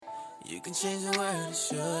You can change the world,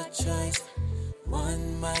 it's your choice.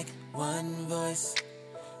 One mic, one voice.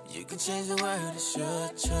 You can change the world, it's your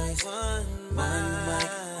choice. One mic,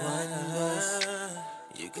 one voice.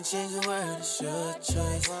 You can change the world, it's your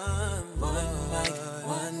choice. One mic,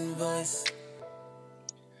 one voice.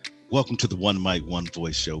 Welcome to the One Mic, One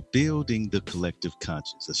Voice show, Building the Collective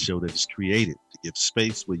Conscience, a show that is created to give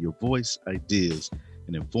space where your voice, ideas,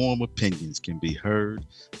 and informed opinions can be heard,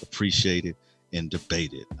 appreciated, and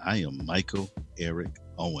debated. I am Michael Eric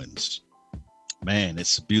Owens. Man,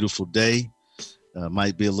 it's a beautiful day.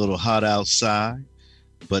 Might be a little hot outside,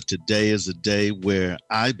 but today is a day where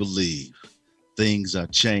I believe things are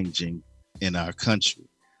changing in our country.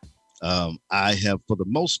 I have, for the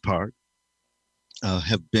most part,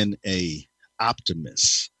 have been a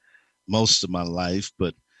optimist most of my life,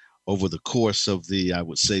 but over the course of I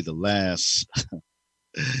would say the last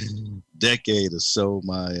decade or so,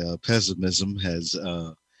 my pessimism has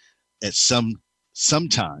at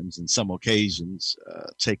sometimes in some occasions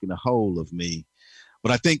taken a hold of me.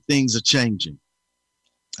 But I think things are changing.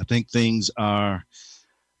 I think things are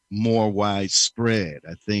more widespread.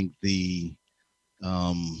 I think the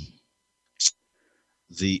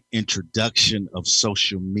introduction of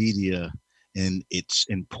social media and its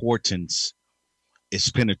importance,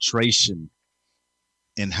 its penetration,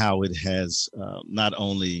 and how it has not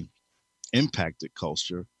only impacted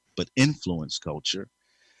culture, but influenced culture,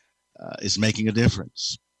 is making a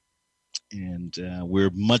difference. And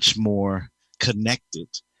we're much more connected,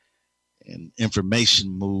 and information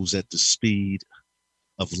moves at the speed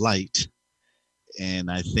of light.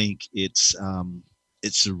 And I think it's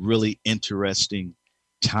a really interesting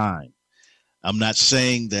time. I'm not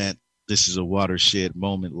saying that this is a watershed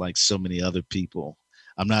moment like so many other people.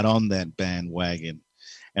 I'm not on that bandwagon.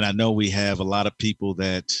 And I know we have a lot of people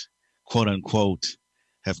that, quote unquote,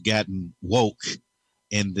 have gotten woke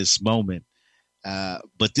in this moment.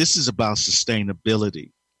 But this is about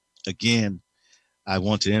sustainability. Again, I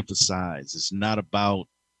want to emphasize it's not about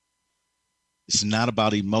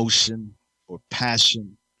emotion or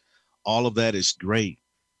passion. All of that is great.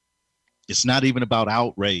 It's not even about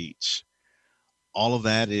outrage. All of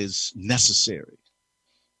that is necessary.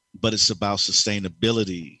 But it's about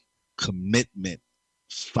sustainability, commitment,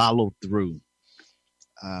 follow through.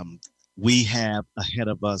 We have ahead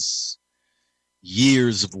of us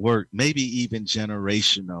years of work, maybe even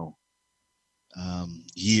generational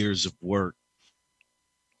years of work.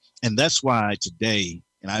 And that's why today,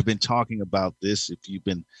 and I've been talking about this, if you've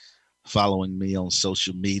been following me on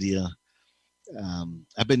social media,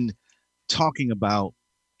 I've been talking about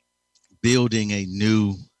building a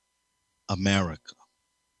new America,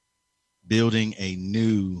 building a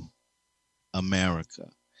new America.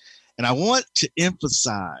 And I want to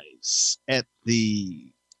emphasize at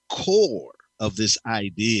the core of this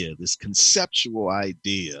idea, this conceptual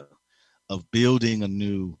idea of building a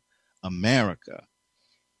new America,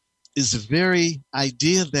 is the very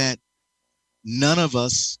idea that none of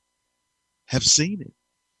us have seen it.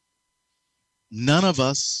 None of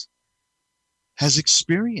us has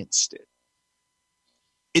experienced it.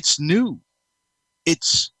 It's new.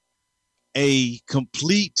 It's a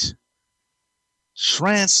complete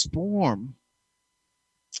transform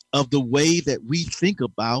of the way that we think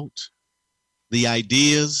about the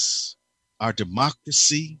ideas, our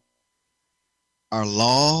democracy, our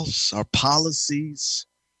laws, our policies.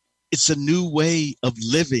 It's a new way of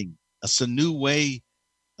living. It's a new way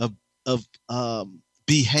of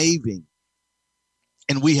behaving.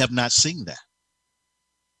 And we have not seen that.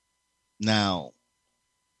 Now,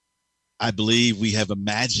 I believe we have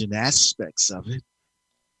imagined aspects of it,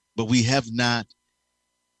 but we have not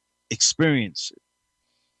experienced it.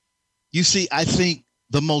 You see, I think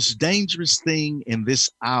the most dangerous thing in this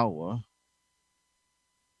hour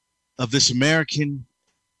of this American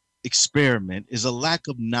experiment is a lack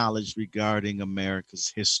of knowledge regarding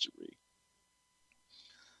America's history.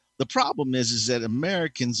 The problem is that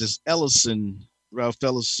Americans, as Ralph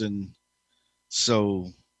Ellison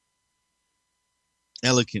so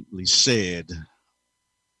eloquently said,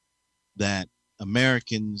 that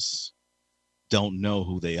Americans don't know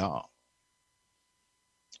who they are.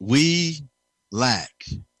 We lack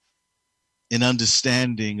an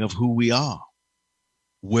understanding of who we are,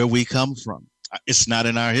 where we come from. It's not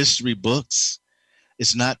in our history books.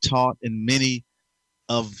 It's not taught in many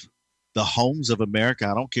of the homes of America.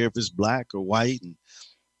 I don't care if it's black or white, and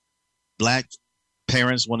black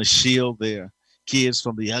parents want to shield their kids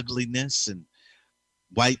from the ugliness, and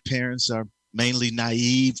white parents are mainly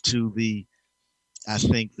naive to the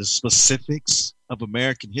specifics of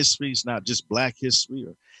American history. It's not just black history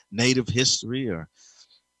or native history or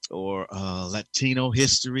or Latino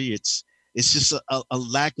history. It's just a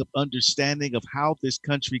lack of understanding of how this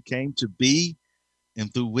country came to be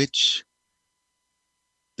and through which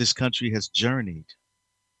this country has journeyed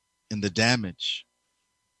and the damage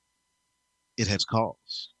it has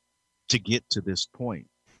caused to get to this point.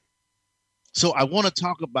 So I want to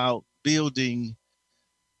talk about building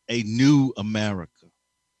a new America.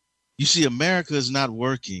 You see, America is not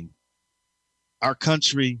working. Our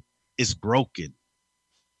country is broken.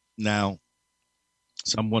 Now,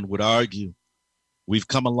 someone would argue we've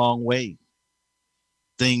come a long way.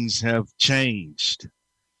 Things have changed.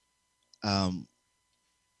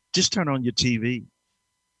 Just turn on your TV.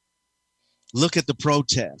 Look at the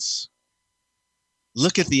protests.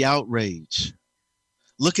 Look at the outrage.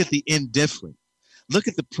 Look at the indifferent. Look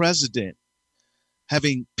at the president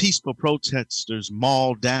having peaceful protesters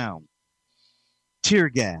mauled down, tear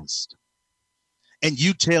gassed. And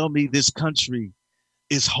you tell me this country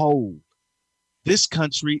is whole. This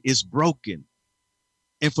country is broken.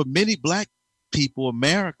 And for many Black people,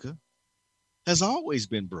 America has always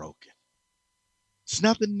been broken. It's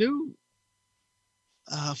nothing new.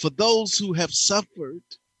 For those who have suffered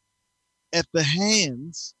at the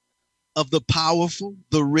hands of the powerful,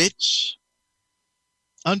 the rich,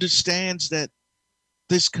 understands that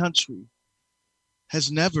this country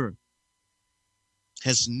has never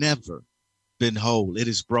been whole. It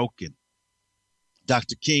is broken.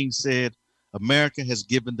 Dr. King said, America has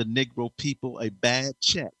given the Negro people a bad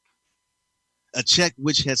check, a check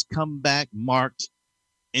which has come back marked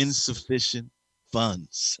insufficient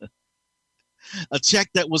funds, a check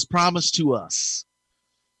that was promised to us.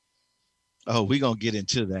 Oh, we're going to get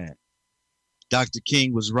into that. Dr.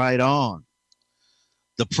 King was right on.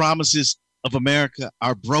 The promises of America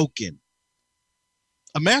are broken.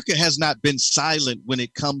 America has not been silent when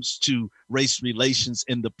it comes to race relations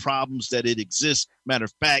and the problems that it exists. Matter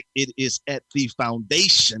of fact, it is at the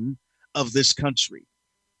foundation of this country.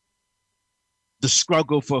 The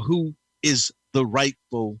struggle for who is the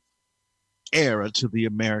rightful heir to the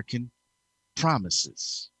American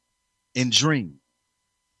promises and dream.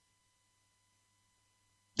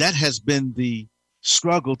 That has been the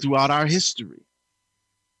struggle throughout our history.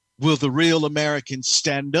 Will the real Americans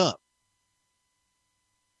stand up?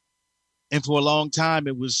 And for a long time,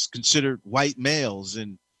 it was considered white males.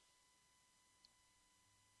 And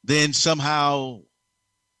then somehow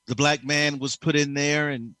the Black man was put in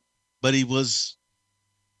there, but he was,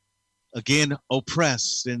 again,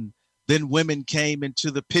 oppressed. And then women came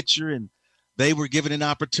into the picture and they were given an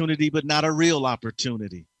opportunity, but not a real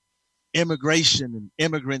opportunity. Immigration and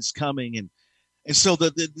immigrants coming. And so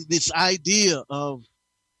this idea of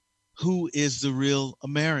who is the real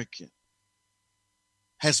American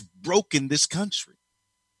has broken this country.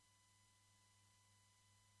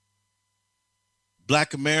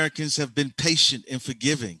 Black Americans have been patient and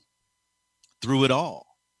forgiving through it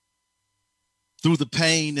all. Through the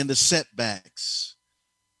pain and the setbacks,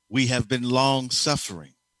 we have been long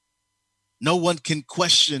suffering. No one can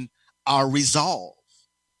question our resolve.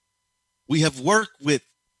 We have worked with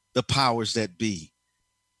the powers that be,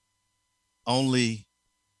 only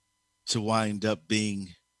to wind up being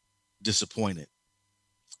disappointed.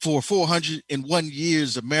 For 401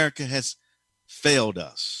 years, America has failed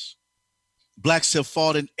us. Blacks have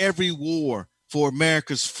fought in every war for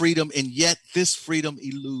America's freedom, and yet this freedom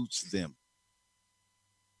eludes them.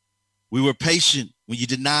 We were patient when you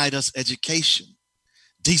denied us education,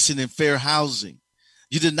 decent and fair housing.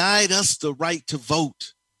 You denied us the right to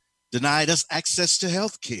vote, denied us access to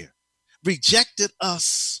health care, rejected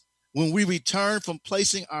us when we returned from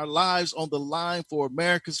placing our lives on the line for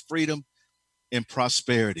America's freedom and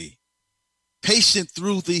prosperity. Patient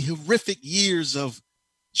through the horrific years of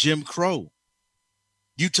Jim Crow.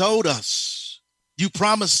 You told us, you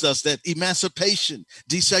promised us that emancipation,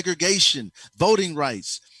 desegregation, voting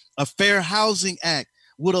rights, a fair housing act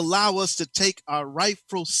would allow us to take our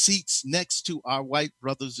rightful seats next to our white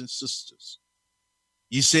brothers and sisters.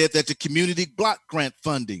 You said that the community block grant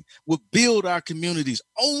funding would build our communities,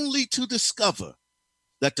 only to discover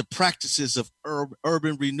that the practices of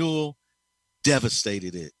urban renewal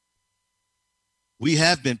devastated it. We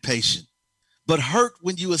have been patient, but hurt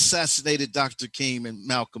when you assassinated Dr. King and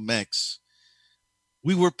Malcolm X.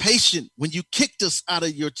 We were patient when you kicked us out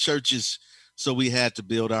of your churches, so we had to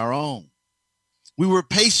build our own. We were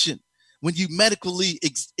patient when you medically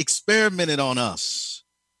experimented on us.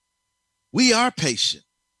 We are patient,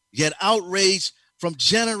 yet outraged from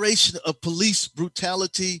generation of police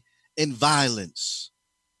brutality and violence.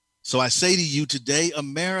 So I say to you today,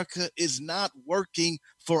 America is not working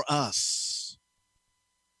for us.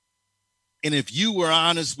 And if you were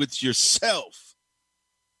honest with yourself,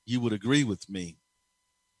 you would agree with me.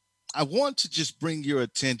 I want to just bring your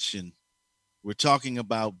attention. We're talking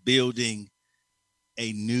about building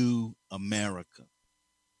a new America.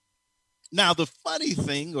 Now, the funny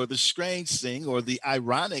thing or the strange thing or the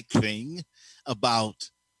ironic thing about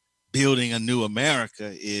building a new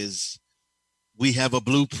America is we have a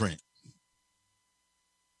blueprint.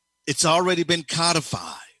 It's already been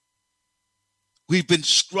codified. We've been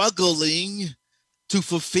struggling to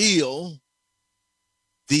fulfill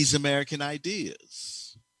these American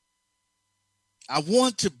ideas. I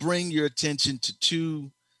want to bring your attention to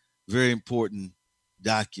two very important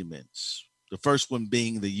documents. The first one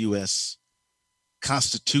being the U.S.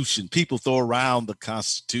 Constitution. People throw around the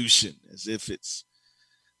Constitution as if it's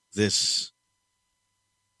this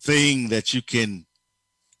thing that you can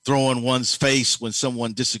throw in one's face when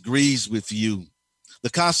someone disagrees with you. The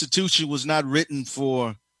Constitution was not written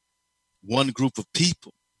for one group of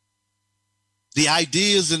people. The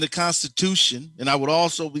ideas in the Constitution, and I would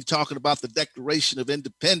also be talking about the Declaration of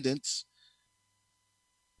Independence,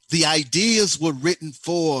 the ideas were written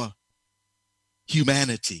for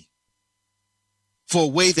humanity, for a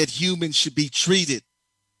way that humans should be treated,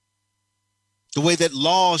 the way that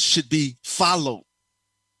laws should be followed,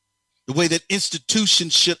 the way that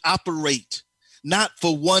institutions should operate, not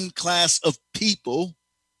for one class of people,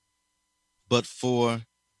 but for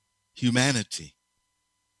humanity.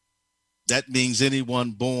 That means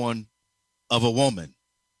anyone born of a woman.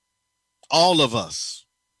 All of us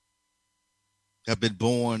have been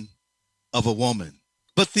born of a woman.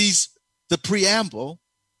 But the preamble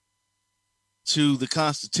to the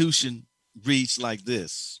Constitution reads like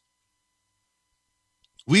this.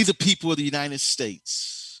 We, the people of the United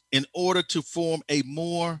States, in order to form a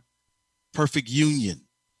more perfect union,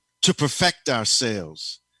 to perfect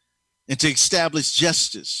ourselves, and to establish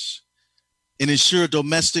justice, and ensure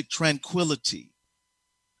domestic tranquility,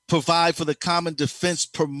 provide for the common defense,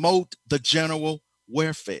 promote the general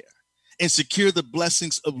welfare, and secure the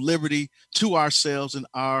blessings of liberty to ourselves and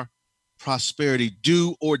our prosperity,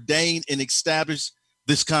 do ordain and establish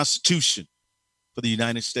this Constitution for the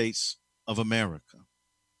United States of America.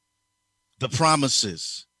 The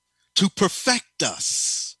promises to perfect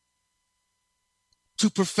us,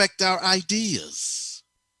 to perfect our ideas,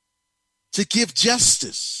 to give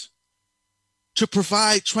justice, to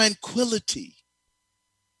provide tranquility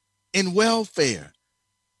and welfare.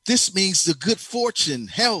 This means the good fortune,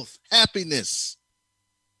 health, happiness,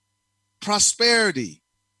 prosperity,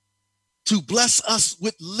 to bless us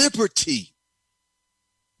with liberty.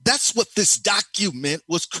 That's what this document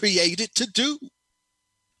was created to do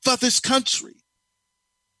for this country,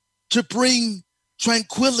 to bring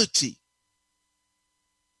tranquility,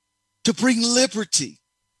 to bring liberty,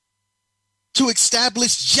 to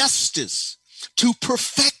establish justice, to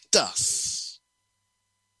perfect us.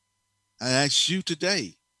 I ask you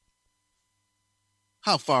today,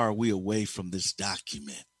 how far are we away from this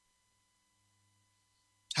document?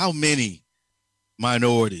 How many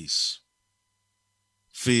minorities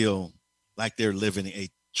feel like they're living a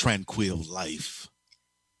tranquil life?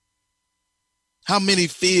 How many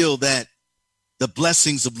feel that the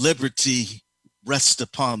blessings of liberty rest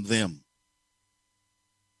upon them?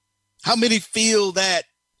 How many feel that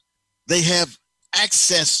they have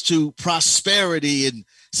access to prosperity and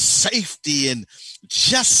safety and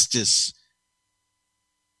justice?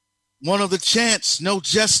 One of the chants, no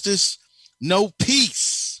justice, no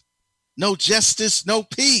peace. No justice, no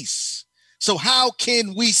peace. So how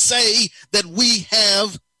can we say that we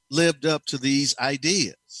have lived up to these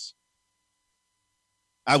ideas?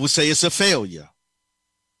 I would say it's a failure.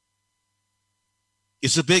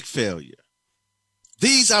 It's a big failure.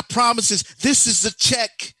 These are promises. This is the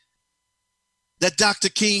check that Dr.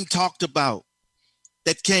 King talked about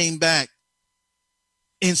that came back.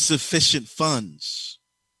 Insufficient funds.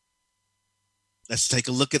 Let's take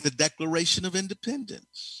a look at the Declaration of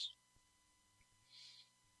Independence.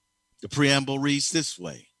 The preamble reads this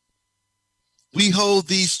way. We hold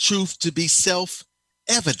these truths to be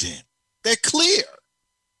self-evident. They're clear.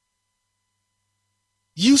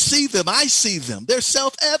 You see them, I see them. They're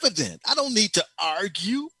self-evident. I don't need to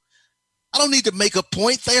argue. I don't need to make a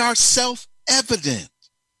point. They are self-evident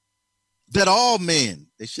that all men,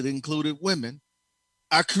 they should have included women,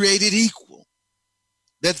 are created equal,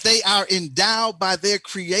 that they are endowed by their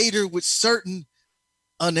creator with certain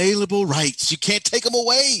unalienable rights. You can't take them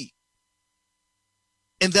away.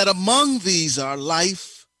 And that among these are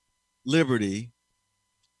life, liberty,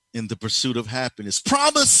 and the pursuit of happiness.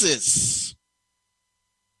 Promises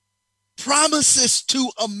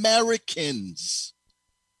to Americans.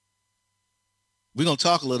 We're going to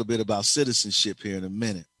talk a little bit about citizenship here in a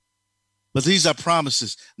minute. But these are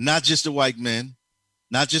promises, not just to white men,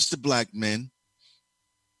 not just to black men,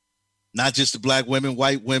 not just to black women,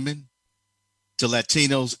 white women, to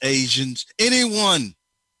Latinos, Asians, anyone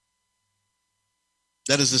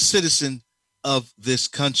that is a citizen of this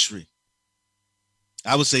country.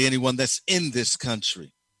 I would say anyone that's in this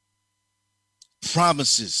country.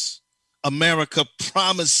 Promises. America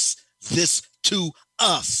promised this to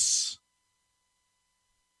us.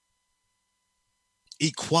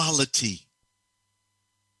 Equality.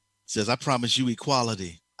 It says, I promise you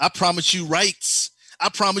equality. I promise you rights. I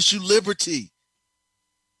promise you liberty.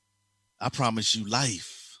 I promise you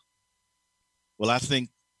life. Well, I think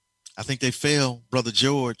they failed, Brother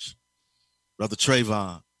George, Brother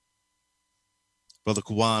Trayvon, Brother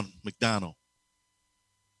Kawan McDonald,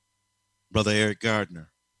 Brother Eric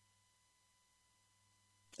Gardner,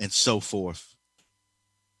 and so forth.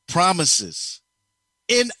 Promises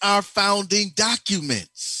in our founding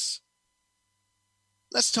documents.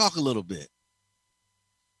 Let's talk a little bit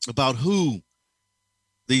about who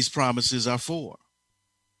these promises are for.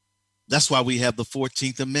 That's why we have the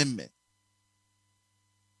 14th Amendment,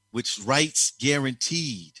 which rights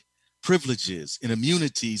guaranteed privileges and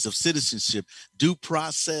immunities of citizenship, due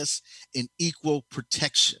process, and equal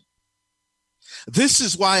protection. This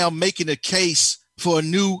is why I'm making a case for a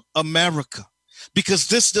new America, because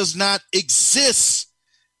this does not exist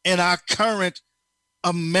in our current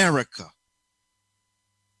America.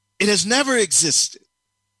 It has never existed.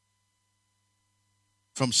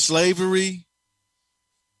 From slavery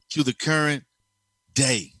to the current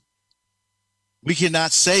day. We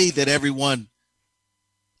cannot say that everyone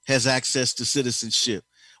has access to citizenship.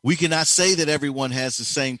 We cannot say that everyone has the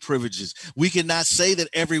same privileges. We cannot say that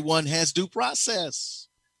everyone has due process.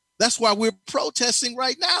 That's why we're protesting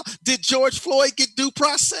right now. Did George Floyd get due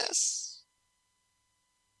process?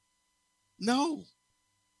 No.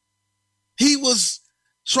 He was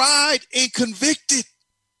tried and convicted,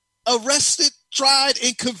 arrested, tried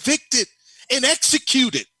and convicted, and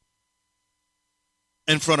executed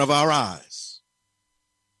in front of our eyes.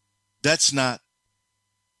 That's not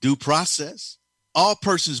due process. All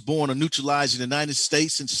persons born or naturalized in the United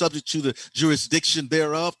States and subject to the jurisdiction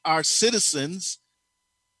thereof are citizens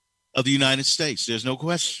of the United States. There's no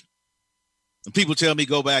question. And people tell me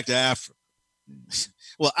go back to Africa.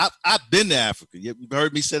 Well, I've been to Africa. You've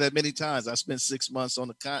heard me say that many times. I spent 6 months on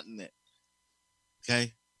the continent.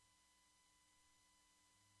 Okay.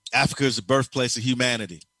 Africa is the birthplace of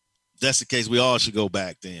humanity. If that's the case, we all should go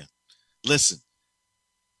back then. Listen,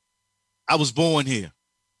 I was born here.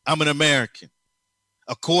 I'm an American.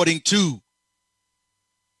 According to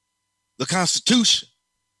the Constitution,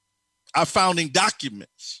 our founding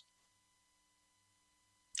documents,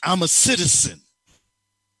 I'm a citizen.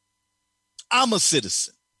 I'm a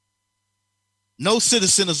citizen. No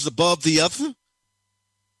citizen is above the other.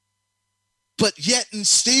 But yet and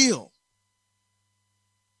still,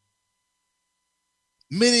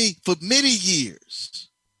 for many years,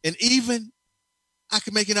 and even I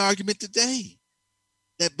can make an argument today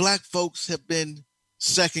that black folks have been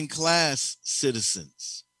second-class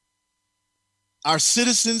citizens. Are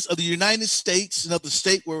citizens of the United States and of the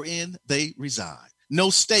state wherein they reside. No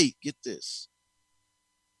state, get this,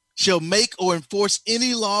 shall make or enforce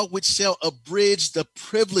any law which shall abridge the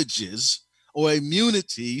privileges or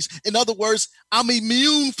immunities. In other words, I'm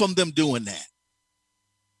immune from them doing that.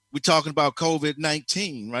 We're talking about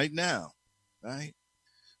COVID-19 right now, right?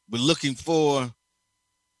 We're looking for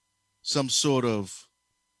some sort of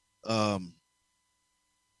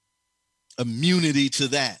immunity to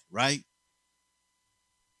that, right?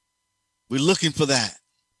 We're looking for that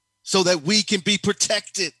so that we can be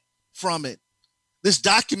protected from it. This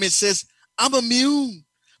document says, I'm immune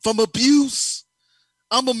from abuse.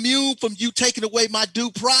 I'm immune from you taking away my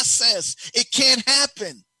due process. It can't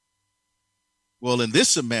happen. Well, in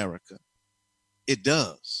this America, it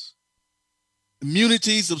does.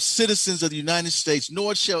 Immunities of citizens of the United States,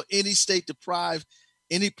 nor shall any state deprive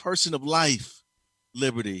any person of life,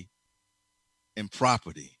 liberty, and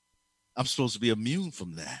property. I'm supposed to be immune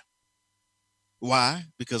from that. Why?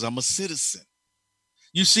 Because I'm a citizen.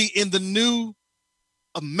 You see, in the new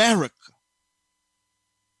America,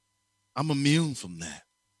 I'm immune from that.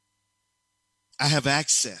 I have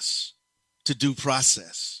access to due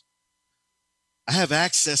process. I have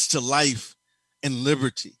access to life and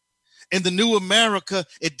liberty. In the new America,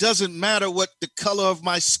 it doesn't matter what the color of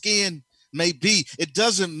my skin may be. It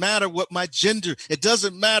doesn't matter what my gender. It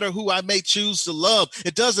doesn't matter who I may choose to love.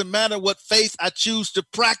 It doesn't matter what faith I choose to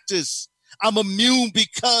practice. I'm immune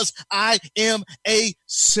because I am a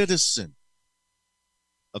citizen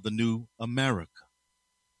of the new America.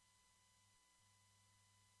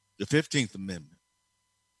 The 15th Amendment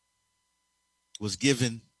was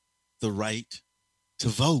given the right to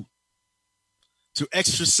vote, to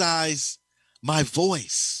exercise my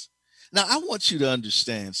voice. Now, I want you to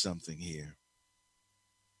understand something here.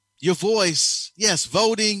 Your voice, yes,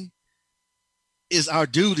 voting is our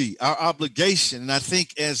duty, our obligation. And I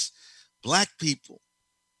think as Black people,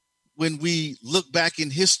 when we look back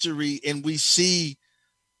in history and we see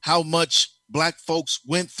how much Black folks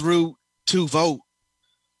went through to vote,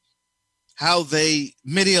 how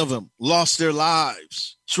many of them lost their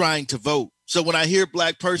lives trying to vote. So when I hear a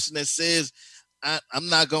Black person that says, I'm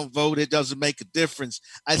not going to vote, it doesn't make a difference,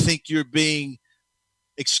 I think you're being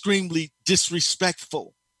extremely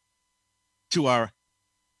disrespectful to our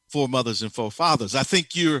foremothers and forefathers. I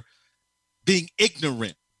think you're being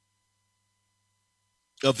ignorant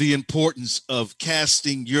of the importance of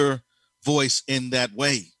casting your voice in that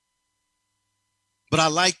way. But I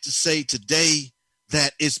like to say today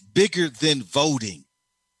that it's bigger than voting.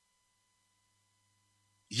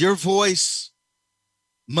 Your voice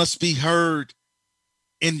must be heard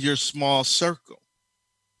in your small circle.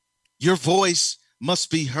 Your voice must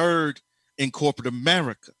be heard in corporate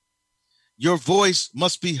America. Your voice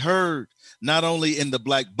must be heard not only in the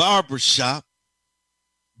Black barber shop,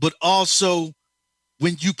 but also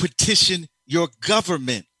when you petition your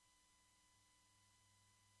government.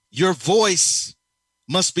 Your voice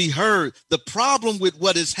must be heard. The problem with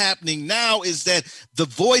what is happening now is that the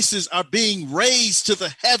voices are being raised to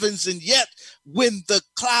the heavens, and yet when the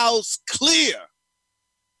clouds clear,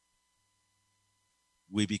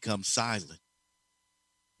 we become silent.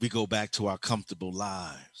 We go back to our comfortable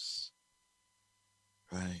lives,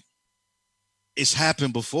 right? It's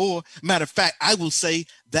happened before. Matter of fact, I will say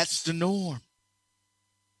that's the norm.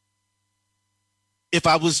 If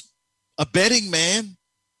I was a betting man,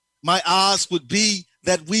 my odds would be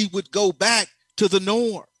that we would go back to the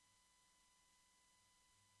norm.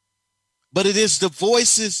 But it is the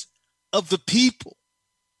voices of the people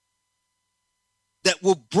that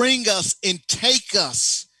will bring us and take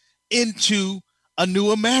us into a new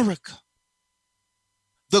America.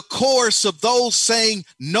 The chorus of those saying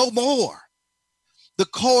no more. The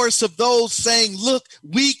chorus of those saying, look,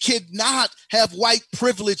 we cannot have white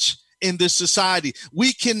privilege in this society.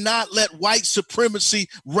 We cannot let white supremacy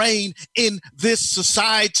reign in this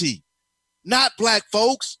society. Not Black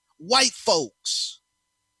folks, white folks.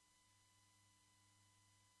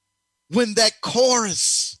 When that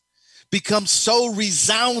chorus becomes so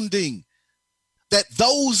resounding that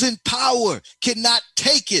those in power cannot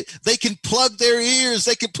take it, they can plug their ears,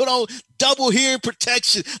 they can put on double hearing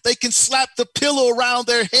protection, they can slap the pillow around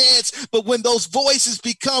their heads, but when those voices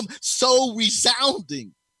become so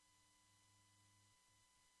resounding,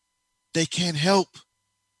 they can't help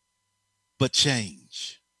but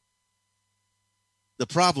change. The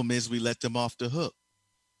problem is we let them off the hook.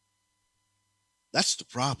 That's the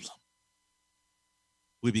problem.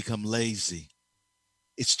 We become lazy.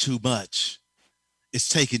 It's too much. It's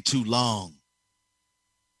taking too long.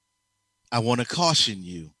 I want to caution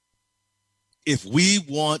you. If we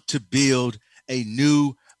want to build a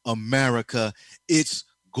new America, it's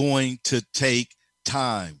going to take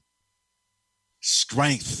time,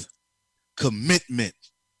 strength, commitment,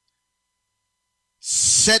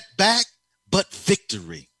 setback, but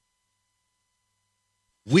victory.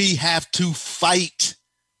 We have to fight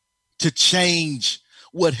to change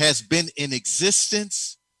what has been in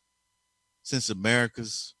existence since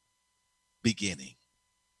America's beginning.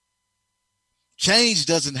 Change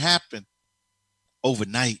doesn't happen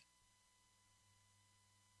overnight.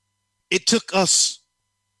 It took us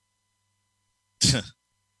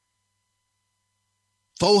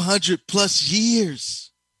 400 plus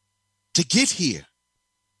years to get here.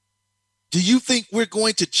 Do you think we're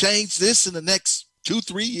going to change this in the next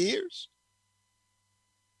 2-3 years?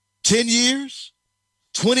 10 years?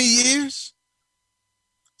 20 years?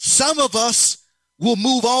 Some of us will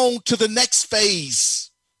move on to the next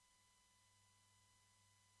phase.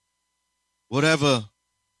 Whatever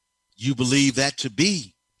you believe that to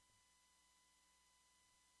be.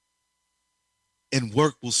 And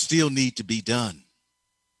work will still need to be done.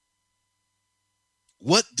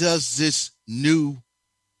 What does this new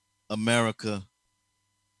America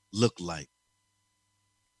look like?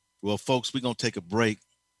 Well, folks, we're going to take a break.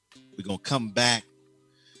 We're going to come back.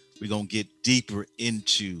 We're going to get deeper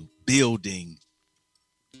into building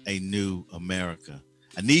a new America.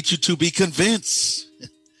 I need you to be convinced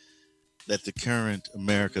that the current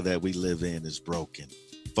America that we live in is broken.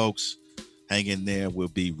 Folks, hang in there. We'll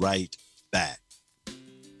be right back.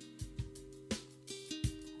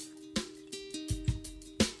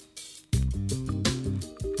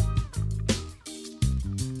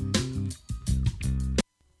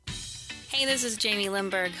 This is Jamie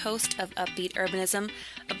Lindberg, host of Upbeat Urbanism,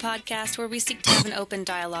 a podcast where we seek to have an open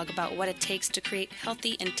dialogue about what it takes to create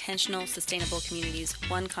healthy, intentional, sustainable communities,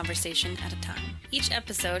 one conversation at a time. Each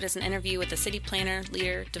episode is an interview with a city planner,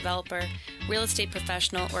 leader, developer, real estate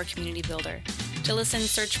professional, or community builder. To listen,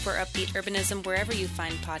 search for Upbeat Urbanism wherever you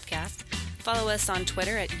find podcasts. Follow us on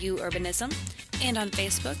Twitter at UUrbanism and on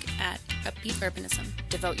Facebook at Upbeat Urbanism.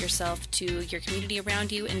 Devote yourself to your community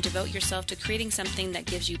around you and devote yourself to creating something that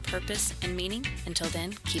gives you purpose and meaning. Until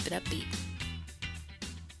then, keep it upbeat.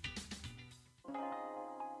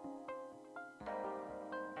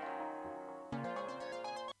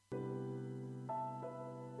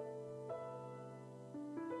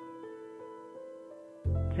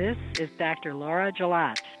 This is Dr. Laura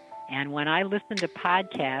Gillot, and when I listen to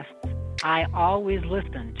podcasts, I always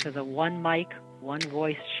listen to the One Mic, One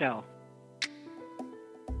Voice show.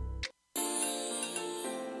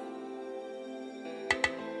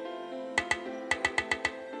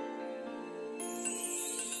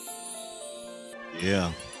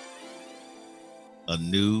 Yeah. A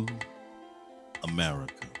new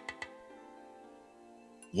America.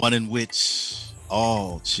 One in which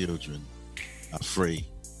all children are free.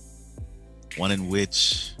 One in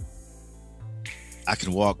which I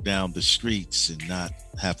can walk down the streets and not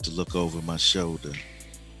have to look over my shoulder.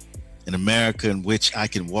 An America in which I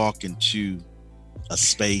can walk into a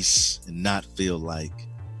space and not feel like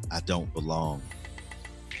I don't belong.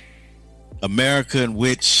 America in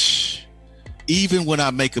which even when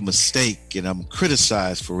I make a mistake and I'm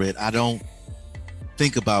criticized for it, I don't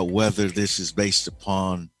think about whether this is based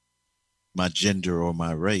upon my gender or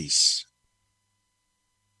my race.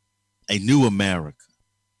 A new America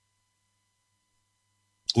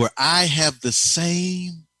where I have the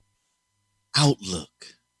same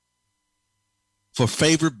outlook for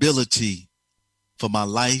favorability for my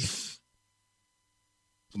life,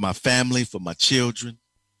 for my family, for my children,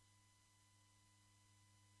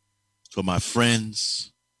 for my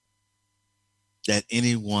friends, that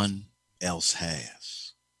anyone else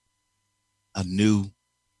has. A new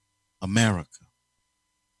America.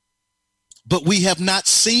 But we have not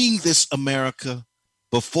seen this America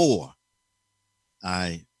before.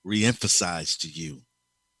 I reemphasize to you,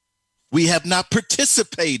 we have not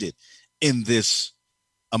participated in this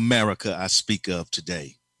America I speak of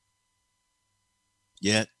today.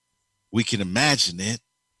 Yet we can imagine it.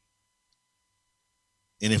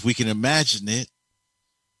 And if we can imagine it,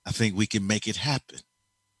 I think we can make it happen.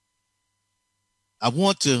 I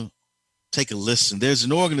want to take a listen. There's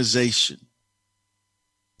an organization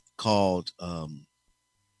called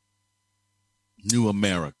New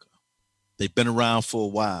America. They've been around for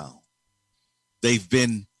a while. They've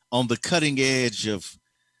been on the cutting edge of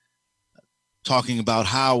talking about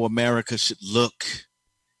how America should look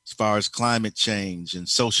as far as climate change and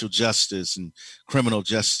social justice and criminal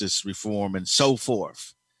justice reform and so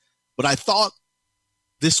forth. But I thought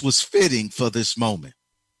this was fitting for this moment.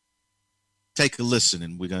 Take a listen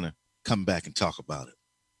and we're going to come back and talk about it.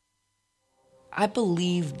 I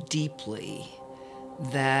believe deeply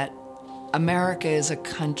that America is a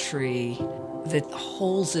country that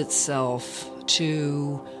holds itself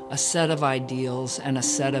to a set of ideals and a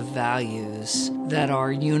set of values that are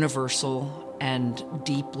universal and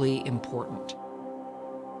deeply important.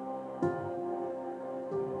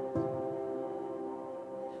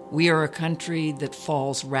 We are a country that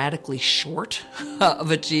falls radically short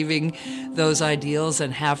of achieving those ideals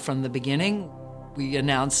and have from the beginning. We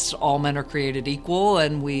announced all men are created equal,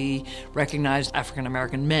 and we recognized African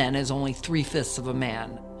American men as only 3/5 of a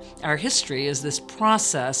man. Our history is this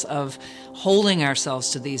process of holding ourselves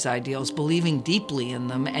to these ideals, believing deeply in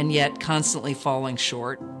them, and yet constantly falling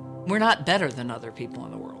short. We're not better than other people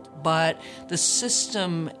in the world, but the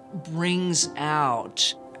system brings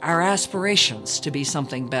out our aspirations to be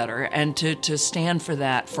something better and to stand for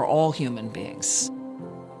that for all human beings.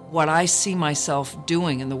 What I see myself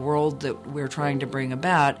doing in the world that we're trying to bring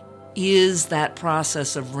about is that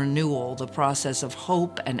process of renewal, the process of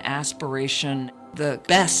hope and aspiration, the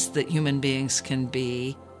best that human beings can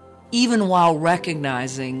be, even while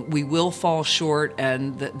recognizing we will fall short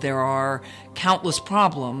and that there are countless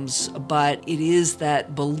problems, but it is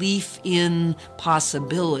that belief in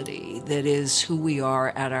possibility that is who we are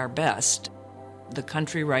at our best. The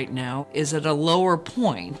country right now is at a lower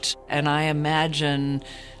point, and I imagine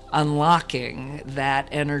unlocking that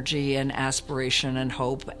energy and aspiration and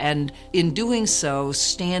hope, and in doing so,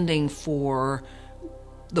 standing for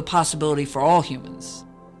the possibility for all humans.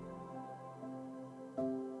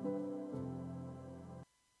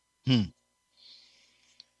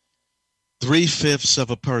 3/5 of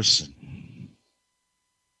a person.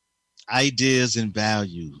 Ideas and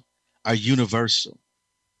value are universal.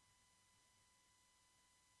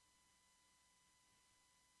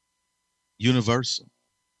 Universal.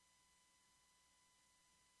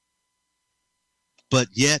 But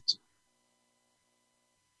yet,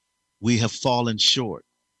 we have fallen short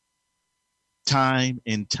time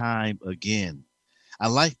and time again. I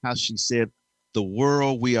like how she said, the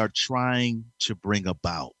world we are trying to bring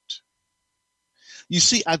about. You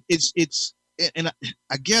see, I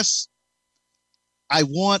guess I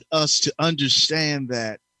want us to understand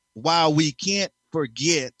that while we can't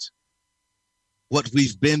forget what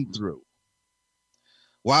we've been through,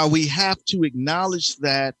 while we have to acknowledge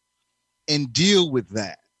that and deal with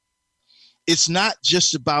that, it's not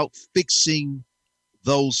just about fixing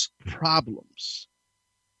those problems,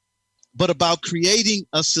 but about creating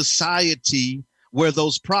a society where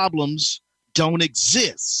those problems don't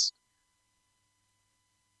exist.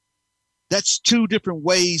 That's two different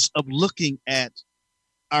ways of looking at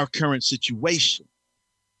our current situation.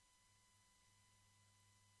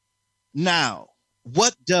 Now,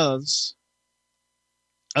 what does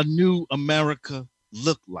a new America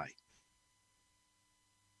look like?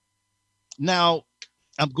 Now,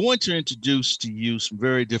 I'm going to introduce to you some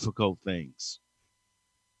very difficult things.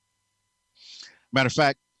 Matter of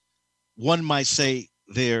fact, one might say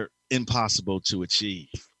they're impossible to achieve.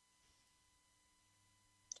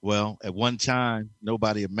 Well, at one time,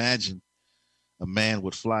 nobody imagined a man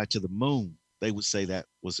would fly to the moon. They would say that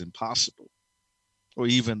was impossible. Or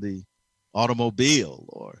even the automobile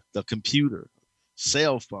or the computer,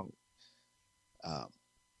 cell phone.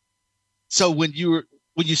 So when you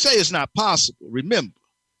say it's not possible, remember,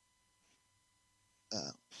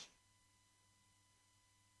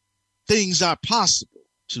 things are possible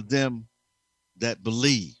to them that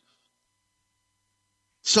believe.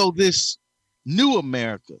 So this new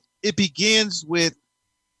America, it begins with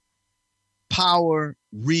power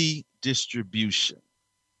redistribution.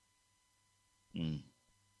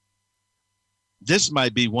 This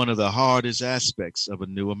might be one of the hardest aspects of a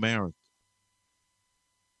new America.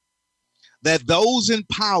 That those in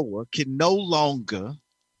power can no longer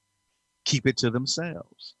keep it to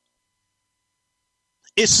themselves.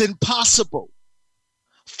 It's impossible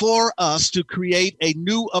for us to create a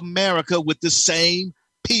new America with the same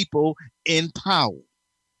people in power,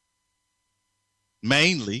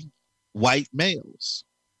 mainly white males.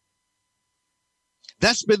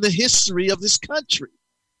 That's been the history of this country.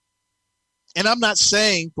 And I'm not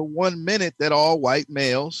saying for 1 minute that all white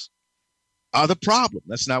males are the problem.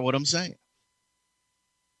 That's not what I'm saying.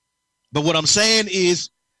 But what I'm saying is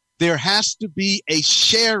there has to be a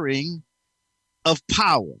sharing of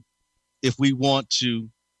power if we want to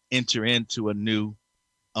enter into a new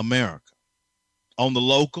America on the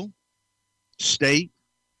local, state,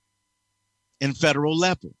 and federal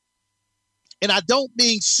level. And I don't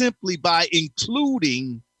mean simply by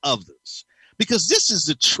including others, because this is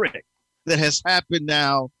the trick that has happened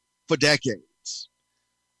now for decades.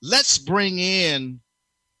 Let's bring in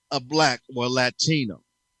a Black or Latino.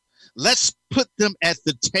 Let's put them at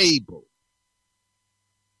the table.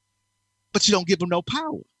 But you don't give them no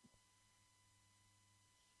power.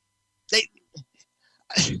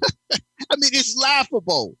 I mean, it's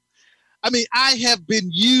laughable. I mean, I have been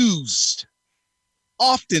used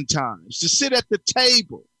oftentimes to sit at the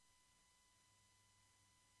table,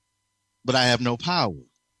 but I have no power.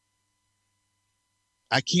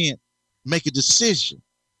 I can't make a decision.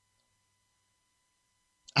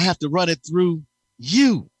 I have to run it through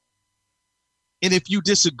you. And if you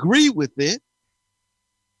disagree with it,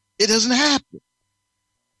 it doesn't happen.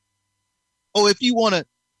 Or if you want to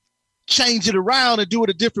change it around and do it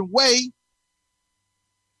a different way,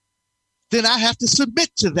 then I have to submit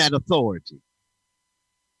to that authority.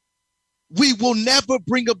 We will never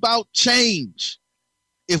bring about change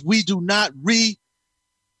if we do not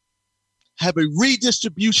have a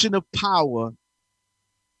redistribution of power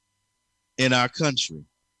in our country.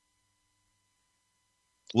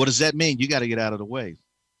 What does that mean? You got to get out of the way.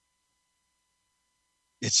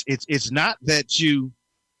 It's not that you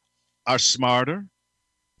are smarter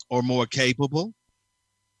or more capable,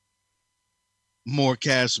 more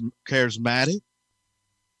charismatic,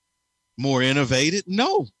 more innovative.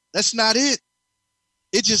 No, that's not it.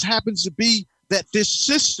 It just happens to be that this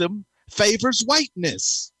system favors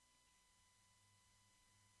whiteness.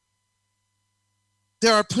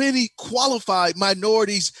 There are plenty qualified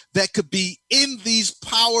minorities that could be in these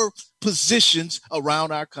power positions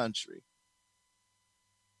around our country.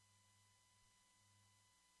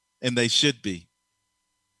 And they should be.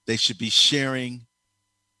 They should be sharing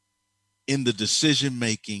in the decision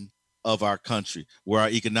making of our country, where our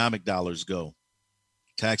economic dollars go,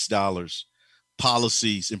 tax dollars,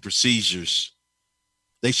 policies and procedures.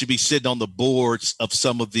 They should be sitting on the boards of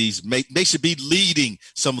some of these. They should be leading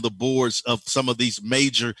some of the boards of some of these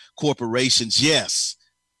major corporations. Yes,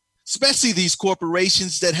 especially these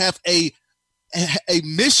corporations that have a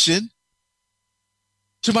mission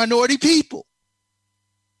to minority people.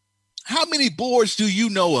 How many boards do you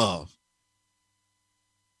know of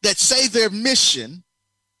that say their mission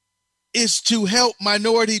is to help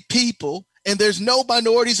minority people and there's no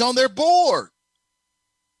minorities on their board?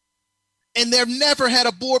 And they've never had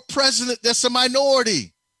a board president that's a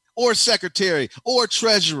minority, or a secretary, or a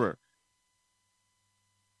treasurer,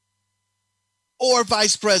 or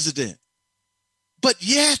vice president. But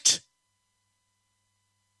yet,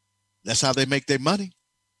 that's how they make their money.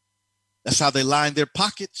 That's how they line their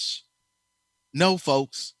pockets. No,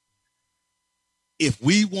 folks. If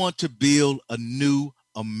we want to build a new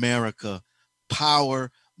America, power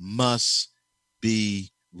must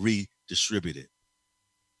be redistributed.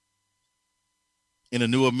 In a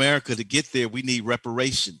new America, to get there, we need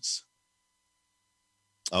reparations.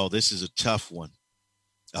 Oh, this is a tough one.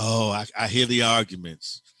 Oh, I hear the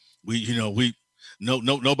arguments.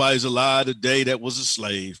 Nobody's alive today that was a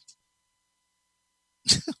slave.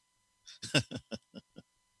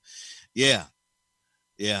 Yeah.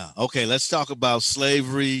 Okay, let's talk about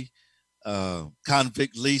slavery,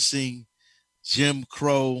 convict leasing, Jim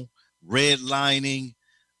Crow, redlining,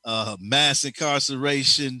 mass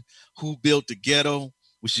incarceration, who built the ghetto,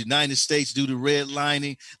 which the United States due to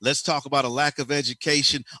redlining. Let's talk about a lack of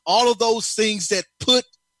education. All of those things that put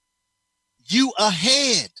you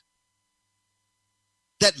ahead,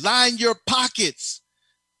 that line your pockets.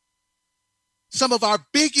 Some of our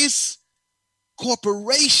biggest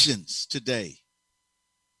corporations today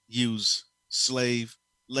use slave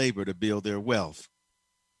labor to build their wealth.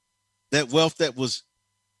 That wealth that was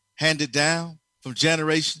handed down from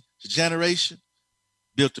generation to generation,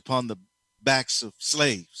 built upon the backs of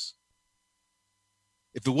slaves.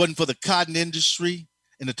 If it wasn't for the cotton industry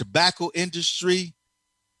and the tobacco industry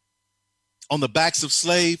on the backs of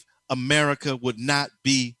slaves, America would not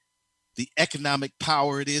be the economic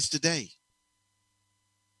power it is today.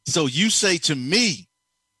 So you say to me,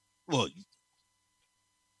 well,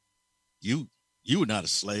 you were not a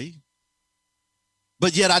slave,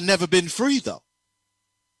 but yet I've never been free though.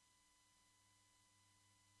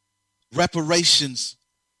 Reparations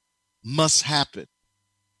must happen.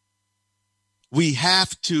 We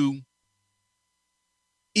have to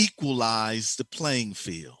equalize the playing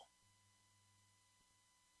field.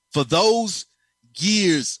 For those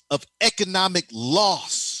years of economic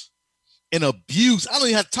loss and abuse, I don't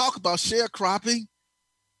even have to talk about sharecropping.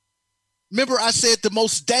 Remember, I said the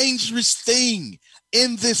most dangerous thing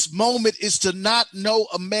in this moment is to not know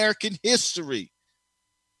American history.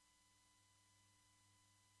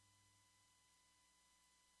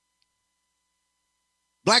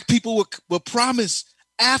 Black people were promised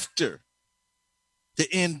after the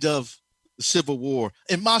end of the Civil War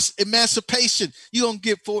emancipation. You don't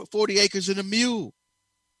get 40 acres and a mule.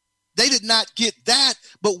 They did not get that,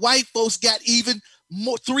 but white folks got even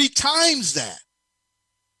more, 3 times that.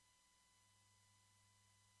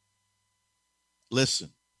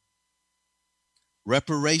 Listen,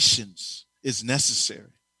 reparations is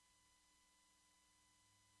necessary.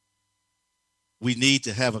 We need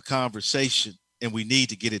to have a conversation and we need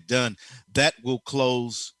to get it done. That will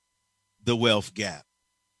close the wealth gap.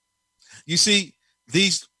 You see,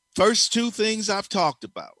 these first 2 things I've talked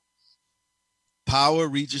about, power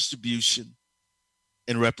redistribution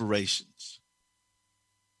and reparations,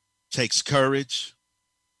 takes courage,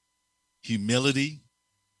 humility.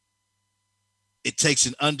 It takes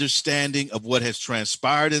an understanding of what has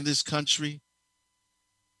transpired in this country,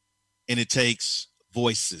 and it takes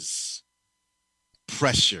voices,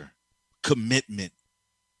 pressure, commitment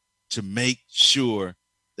to make sure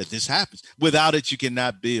that this happens. Without it, you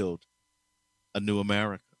cannot build a new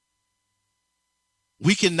America.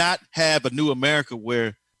 We cannot have a new America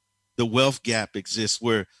where the wealth gap exists,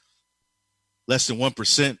 where less than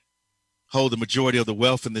 1% hold the majority of the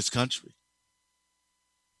wealth in this country.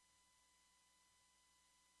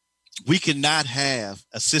 We cannot have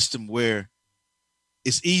a system where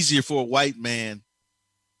it's easier for a white man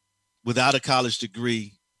without a college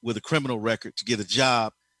degree with a criminal record to get a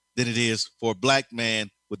job than it is for a black man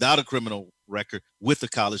without a criminal record with a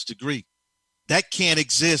college degree. That can't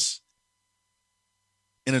exist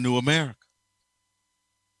in a new America.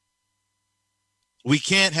 We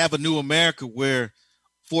can't have a new America where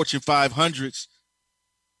Fortune 500s,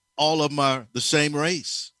 all of them are the same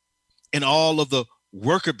race, and all of the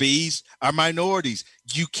worker bees are minorities.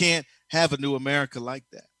 You can't have a new America like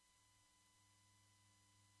that.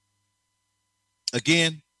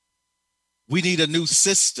 Again, we need a new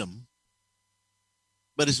system,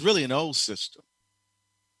 but it's really an old system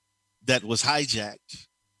that was hijacked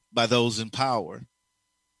by those in power.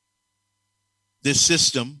 This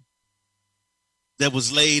system that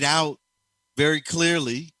was laid out very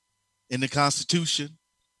clearly in the Constitution,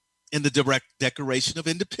 in the direct Declaration of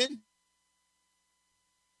Independence.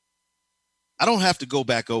 I don't have to go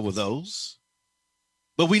back over those,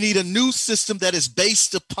 but we need a new system that is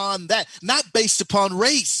based upon that, not based upon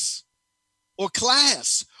race or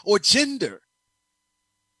class or gender.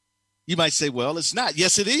 You might say, well, it's not.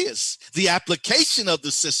 Yes, it is. The application of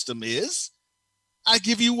the system is. I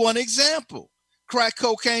give you one example: crack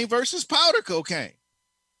cocaine versus powder cocaine.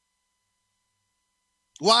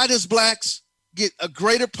 Why does blacks get a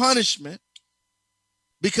greater punishment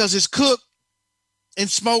because it's cooked and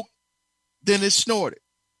smoked than it's snorted?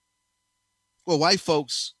 Well, white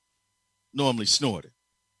folks normally snort it,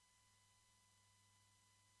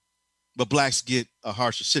 but blacks get a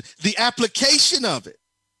harsher sentence. The application of it.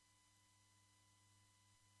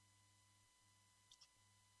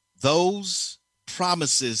 Those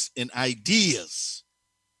promises and ideas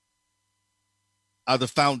are the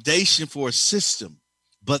foundation for a system,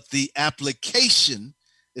 but the application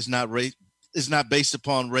is not based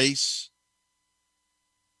upon race,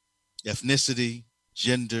 ethnicity,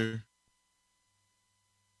 gender.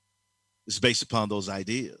 It's based upon those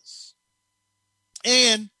ideas.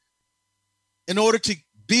 And in order to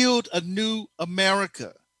build a new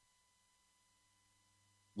America,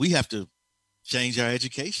 we have to change our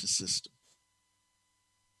education system.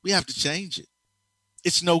 We have to change it.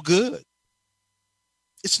 It's no good.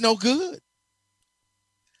 It's no good.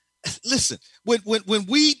 Listen, when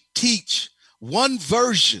we teach one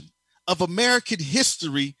version of American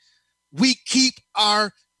history, we keep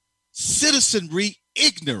our citizenry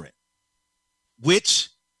ignorant, which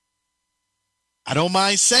I don't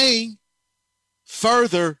mind saying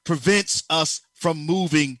further prevents us from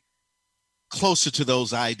moving closer to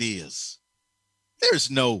those ideas.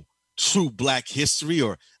 There's no true Black history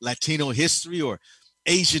or Latino history or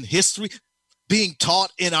Asian history being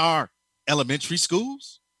taught in our elementary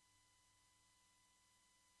schools.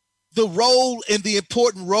 The role and the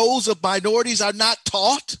important roles of minorities are not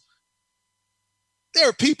taught. There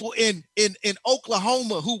are people in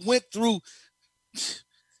Oklahoma who went through,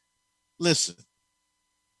 listen,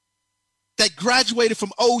 that graduated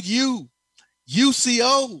from OU,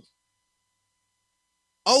 UCO,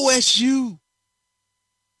 OSU,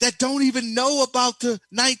 that don't even know about the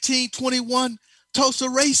 1921 Tulsa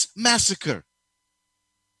Race Massacre.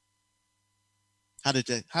 How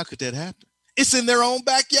could that happen? It's in their own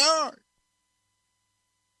backyard.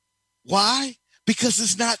 Why? Because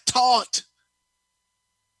it's not taught.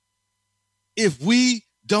 If we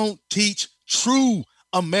don't teach true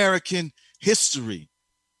American history,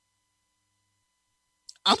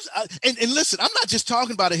 and listen, I'm not just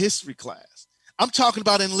talking about a history class. I'm talking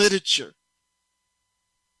about in literature.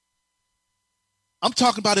 I'm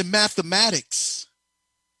talking about in mathematics,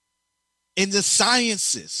 in the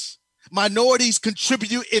sciences. Minorities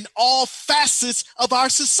contribute in all facets of our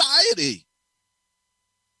society.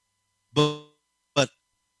 But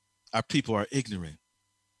our people are ignorant.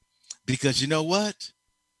 Because you know what?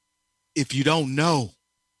 If you don't know,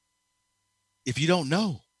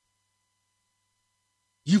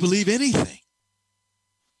 you believe anything.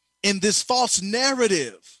 In this false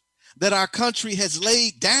narrative that our country has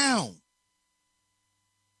laid down,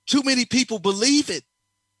 too many people believe it.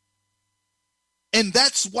 And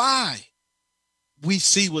that's why we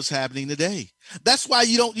see what's happening today. That's why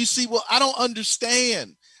you see, well, I don't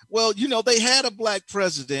understand. Well, they had a Black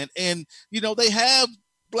president, and, they have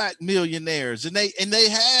Black millionaires, and they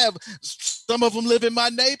have, some of them live in my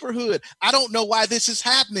neighborhood. I don't know why this is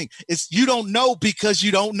happening. You don't know because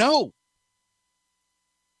you don't know.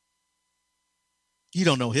 You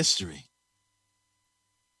don't know history.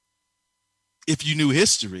 If you knew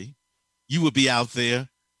history, you would be out there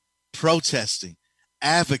protesting,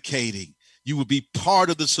 advocating. You would be part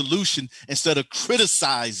of the solution instead of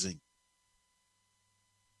criticizing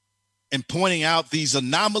and pointing out these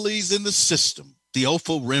anomalies in the system. The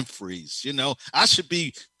Oprah Winfrey's, I should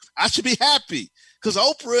be happy because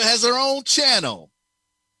Oprah has her own channel.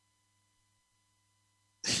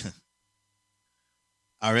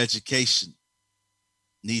 Our education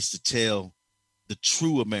needs to tell the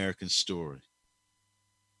true American story.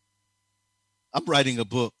 I'm writing a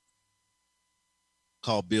book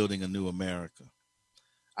called Building a New America.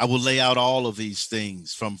 I will lay out all of these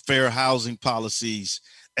things, from fair housing policies,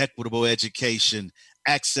 equitable education,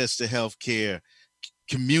 access to health care,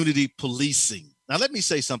 community policing. Now, let me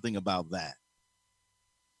say something about that.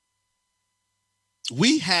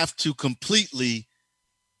 we have to completely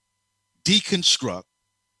deconstruct,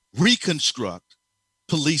 reconstruct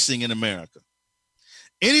policing in America.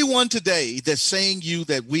 Anyone today that's saying you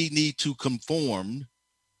that we need to conform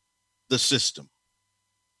the system,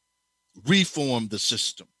 reform the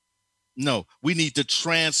system. No, we need to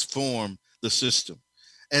transform the system.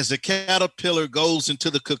 As the caterpillar goes into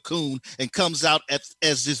the cocoon and comes out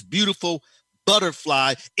as this beautiful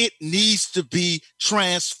butterfly, it needs to be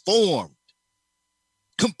transformed.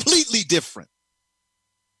 Completely different.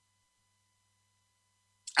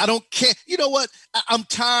 I don't care. You know what? I'm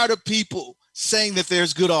tired of people saying that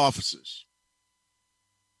there's good officers.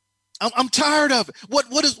 I'm tired of it. What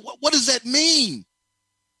does that mean?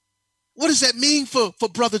 What does that mean for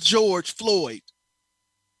Brother George Floyd?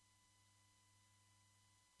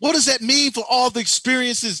 What does that mean for all the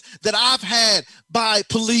experiences that I've had by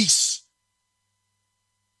police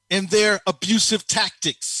and their abusive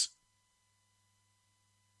tactics?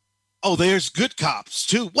 Oh, there's good cops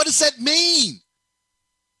too. What does that mean?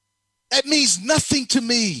 That means nothing to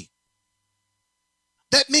me.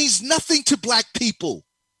 That means nothing to Black people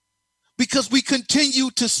because we continue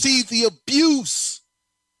to see the abuse.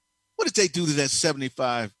 What did they do to that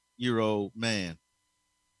 75-year-old man?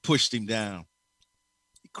 Pushed him down.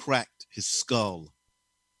 He cracked his skull.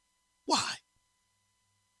 Why?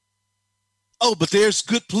 Oh, but there's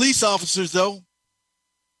good police officers, though.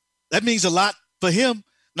 That means a lot for him.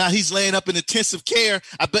 Now he's laying up in intensive care.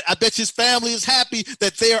 I bet his family is happy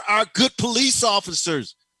that there are good police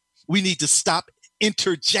officers. We need to stop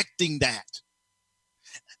interjecting that.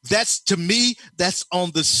 That's, to me, that's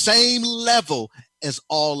on the same level as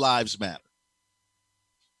all lives matter.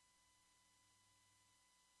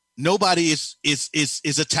 Nobody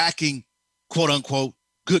is attacking, quote unquote,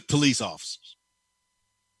 good police officers.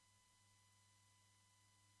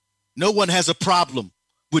 No one has a problem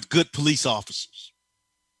with good police officers.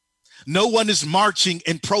 No one is marching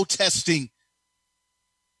and protesting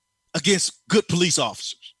against good police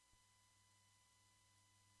officers.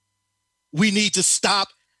 We need to stop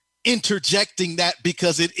interjecting that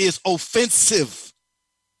because it is offensive.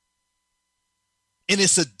 And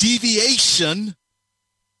it's a deviation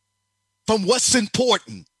from what's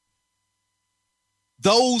important.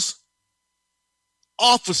 Those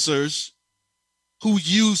officers who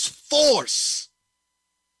use force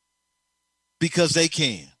because they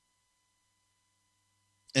can.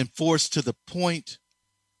 And force to the point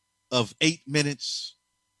of 8 minutes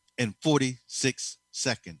and 46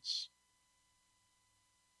 seconds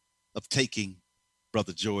of taking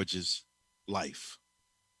Brother George's life.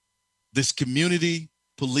 This community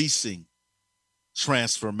policing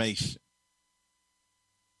transformation.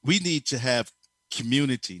 We need to have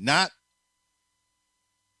community, not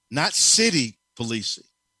city policing,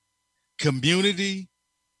 community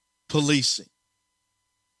policing,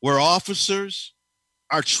 where officers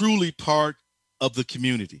are truly part of the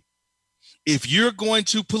community. If you're going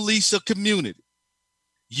to police a community,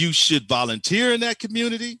 you should volunteer in that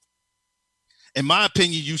community. In my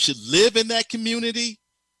opinion, you should live in that community.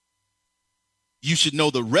 You should know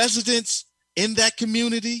the residents in that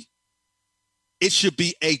community. It should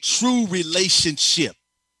be a true relationship.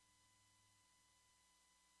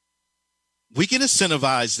 We can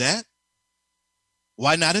incentivize that.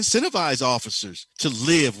 Why not incentivize officers to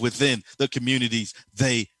live within the communities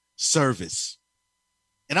they service?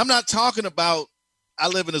 And I'm not talking about I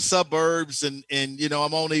live in the suburbs and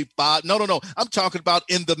I'm only 5. No. I'm talking about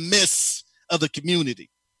in the midst of the community.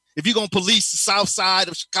 If you're going to police the south side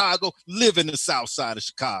of Chicago, live in the south side of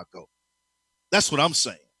Chicago. That's what I'm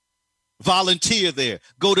saying. Volunteer there.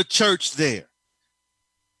 Go to church there.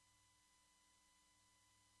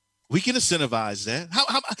 We can incentivize that. How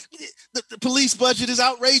the police budget is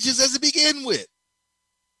outrageous as it begin with.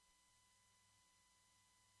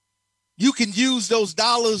 You can use those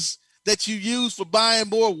dollars that you use for buying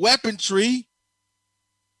more weaponry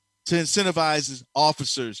to incentivize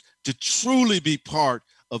officers to truly be part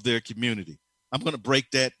of their community. I'm going to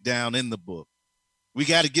break that down in the book. We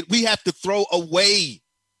have to throw away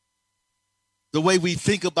the way we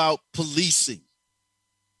think about policing.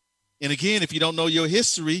 And again, if you don't know your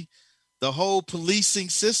history, the whole policing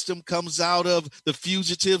system comes out of the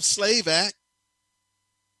Fugitive Slave Act.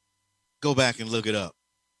 Go back and look it up.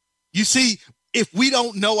 You see, if we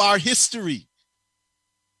don't know our history,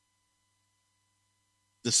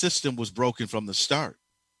 the system was broken from the start.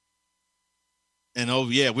 And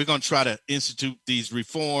we're going to try to institute these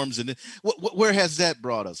reforms. And where has that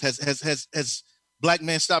brought us? Has Black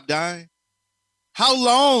men stopped dying? How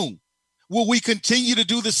long will we continue to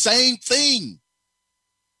do the same thing?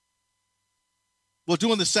 Well,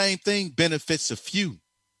 doing the same thing benefits a few.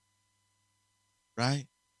 right?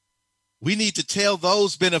 We need to tell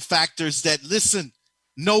those benefactors that, listen,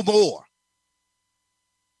 no more.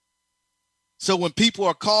 So when people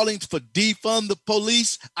are calling for defund the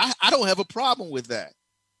police, I don't have a problem with that.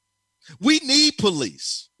 We need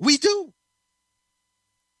police. We do.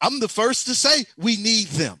 I'm the first to say we need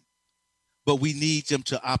them, but we need them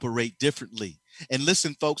to operate differently. And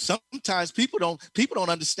listen, folks, sometimes people don't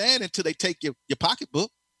understand until they take your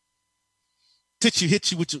pocketbook,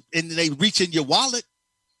 hit you with and they reach in your wallet,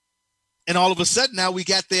 and all of a sudden now we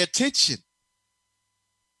got their attention.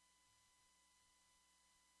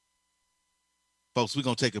 Folks, we're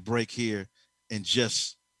going to take a break here in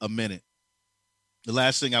just a minute. The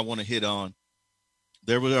last thing I want to hit on,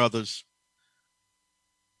 there were others,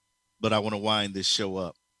 but I want to wind this show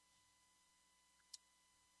up.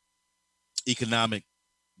 Economic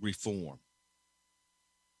reform.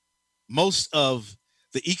 Most of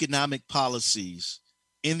the economic policies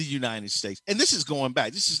in the United States, and this is going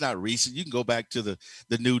back, this is not recent. You can go back to the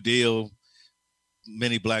New Deal.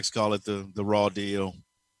 Many blacks call it the Raw Deal.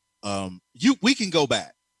 We can go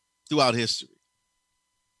back throughout history,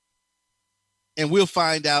 and we'll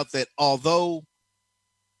find out that although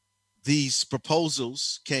these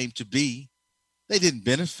proposals came to be, they didn't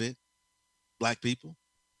benefit black people.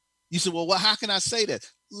 You said, well, how can I say that?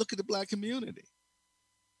 Look at the black community.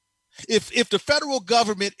 If the federal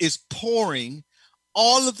government is pouring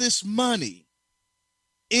all of this money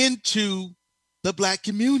into the black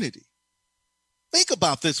community, think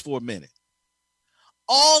about this for a minute.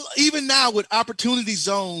 Even now with opportunity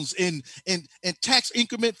zones and tax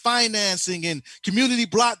increment financing and community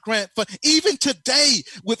block grant fund, even today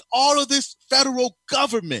with all of this federal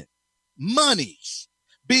government monies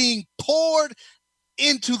being poured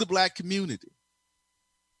into the black community,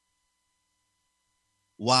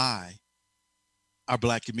 why are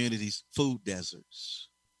black communities food deserts?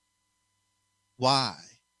 Why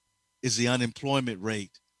is the unemployment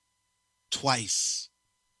rate twice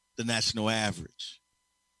the national average?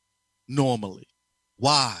 Normally.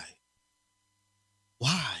 Why?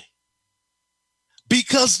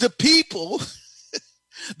 Because the people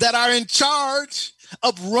that are in charge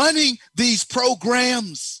of running these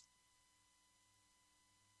programs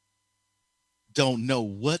don't know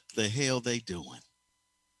what the hell they doing.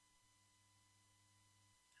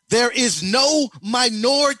 There is no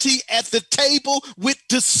minority at the table with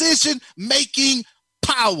decision-making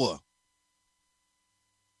power.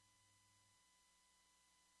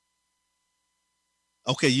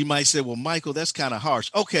 Okay, you might say, well, Michael, that's kind of harsh.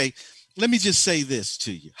 Okay, let me just say this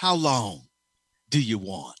to you. How long do you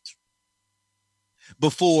want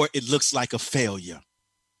before it looks like a failure?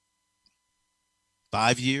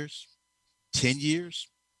 5 years? 10 years?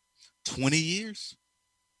 20 years?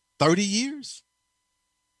 30 years?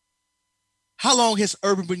 How long has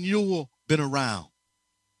urban renewal been around?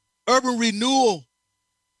 Urban renewal.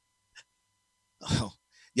 Oh,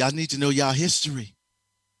 y'all need to know y'all history.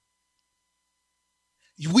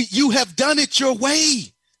 You have done it your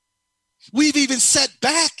way. We've even sat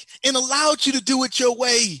back and allowed you to do it your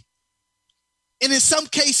way. And in some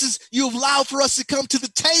cases, you allowed for us to come to the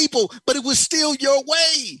table, but it was still your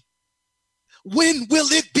way. When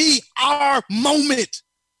will it be our moment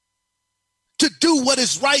to do what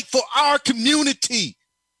is right for our community?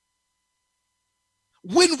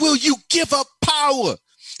 When will you give up power?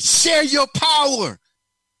 Share your power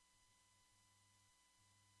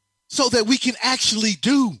so that we can actually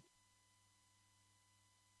do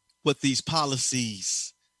what these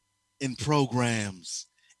policies and programs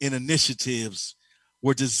and initiatives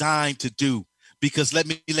were designed to do. Because let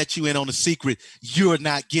me let you in on a secret, you're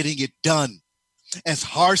not getting it done. As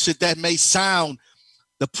harsh as that may sound,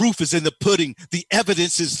 the proof is in the pudding. The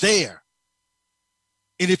evidence is there.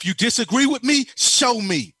 And if you disagree with me, show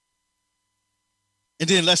me. And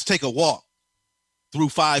then let's take a walk through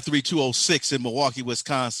 53206 in Milwaukee,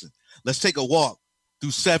 Wisconsin. Let's take a walk through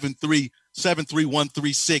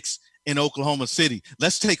 73136 in Oklahoma City.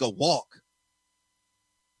 Let's take a walk.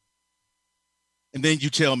 And then you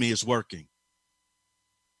tell me it's working.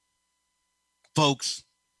 Folks,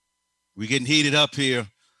 we're getting heated up here.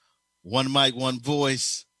 One mic, one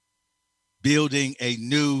voice, building a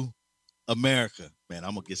new America. Man,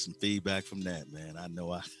 I'm going to get some feedback from that, man. I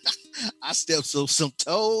know I stepped on some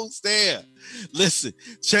toes there. Listen,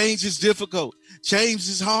 change is difficult. Change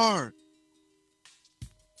is hard.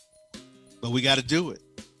 But we got to do it.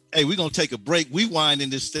 Hey, we're going to take a break. We winding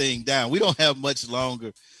this thing down. We don't have much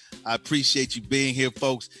longer. I appreciate you being here,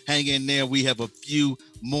 folks. Hang in there. We have a few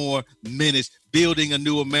more minutes. Building a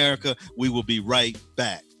new America. We will be right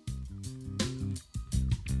back.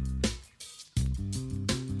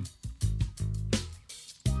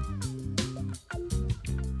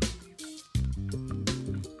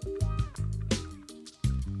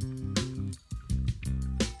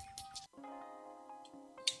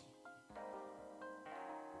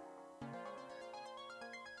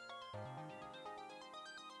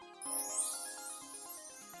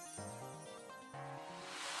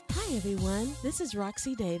 Hi, everyone. This is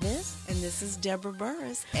Roxy Davis. And this is Deborah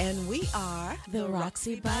Burris. And we are The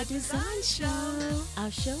Roxy by Design Show.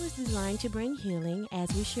 Our show is designed to bring healing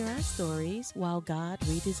as we share our stories while God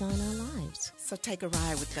redesign our lives. So take a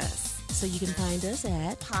ride with us. So you can find us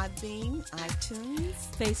at Podbean, iTunes,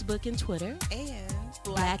 Facebook and Twitter, and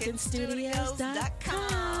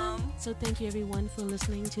blackenstudios.com. So thank you, everyone, for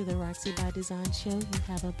listening to The Roxy by Design Show. You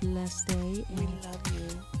have a blessed day. We love you.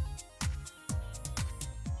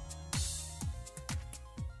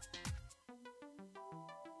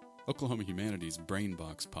 Oklahoma Humanities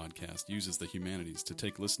Brainbox podcast uses the humanities to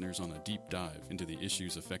take listeners on a deep dive into the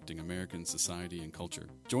issues affecting American society and culture.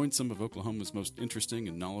 Join some of Oklahoma's most interesting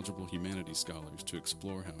and knowledgeable humanities scholars to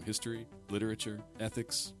explore how history, literature,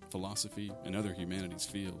 ethics, philosophy, and other humanities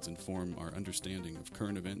fields inform our understanding of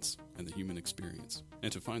current events and the human experience.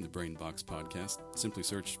 And to find the Brainbox podcast, simply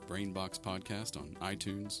search Brainbox Podcast on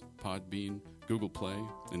iTunes, Podbean, Google Play,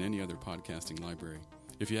 and any other podcasting library.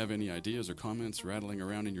 If you have any ideas or comments rattling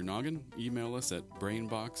around in your noggin, email us at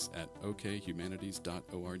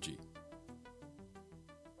brainbox@okhumanities.org.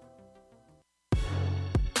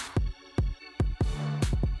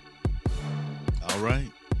 All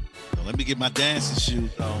right. Now let me get my dancing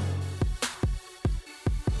shoes on.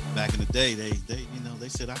 Back in the day, they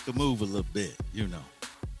said I could move a little bit,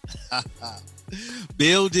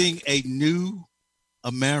 Building a new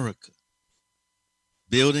America.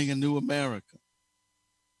 Building a new America.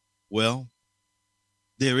 Well,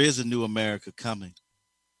 there is a new America coming.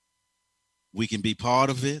 We can be part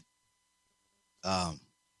of it,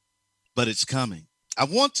 but it's coming. I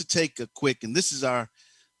want to take a quick, and this is our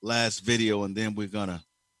last video, and then we're going to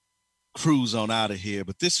cruise on out of here.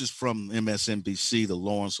 But this is from MSNBC, the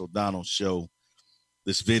Lawrence O'Donnell Show,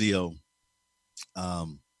 this video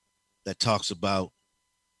that talks about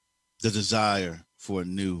the desire for a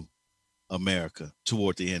new America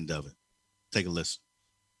toward the end of it. Take a listen.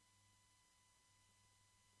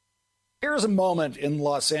 Here's a moment in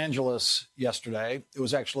Los Angeles yesterday. It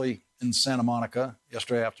was actually in Santa Monica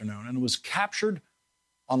yesterday afternoon, and it was captured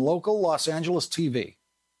on local Los Angeles TV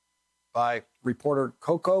by reporter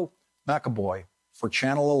Coco McAvoy for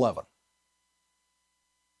Channel 11.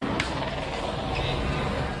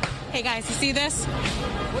 Hey guys, you see this?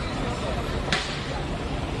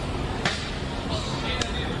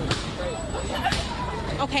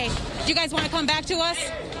 Okay, do you guys want to come back to us?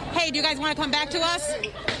 Hey, do you guys want to come back to us?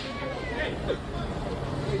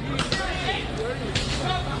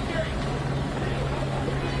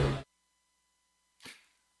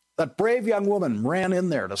 That brave young woman ran in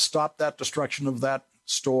there to stop that destruction of that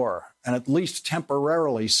store and at least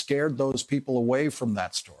temporarily scared those people away from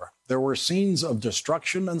that store. There were scenes of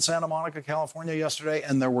destruction in Santa Monica, California yesterday,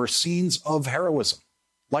 and there were scenes of heroism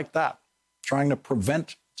like that, trying to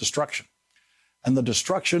prevent destruction. And the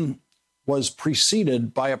destruction was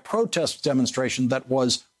preceded by a protest demonstration that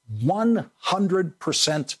was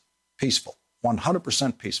 100% peaceful,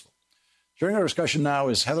 100% peaceful. During our discussion now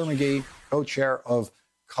is Heather McGhee, co-chair of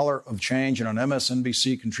Color of Change and an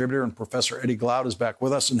MSNBC contributor, and Professor Eddie Glaude is back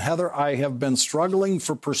with us. And Heather, I have been struggling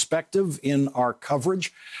for perspective in our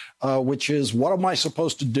coverage, which is what am I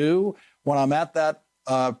supposed to do when I'm at that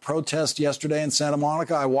protest yesterday in Santa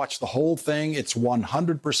Monica? I watched the whole thing. It's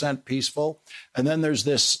 100% peaceful. And then there's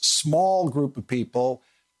this small group of people,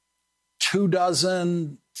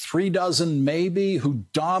 24, 3 maybe, who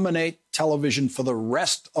dominate television for the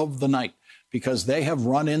rest of the night because they have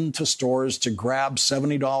run into stores to grab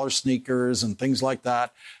 $70 sneakers and things like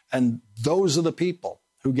that. And those are the people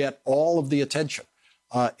who get all of the attention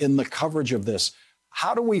in the coverage of this.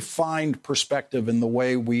 How do we find perspective in the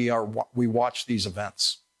way we watch these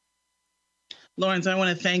events? Lawrence, I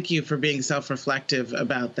want to thank you for being self-reflective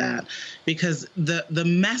about that, because the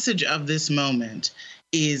message of this moment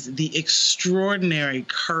is the extraordinary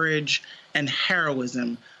courage and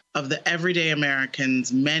heroism of the everyday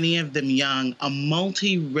Americans, many of them young, a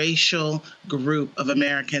multiracial group of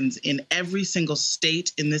Americans in every single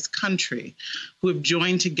state in this country who have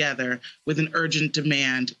joined together with an urgent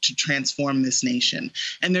demand to transform this nation.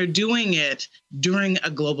 And they're doing it during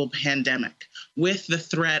a global pandemic with the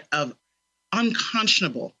threat of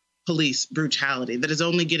unconscionable police brutality that is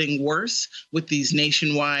only getting worse with these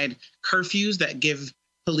nationwide curfews that give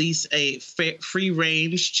police a free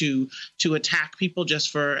range to attack people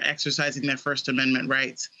just for exercising their First Amendment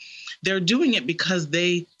rights. They're doing it because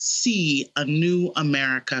they see a new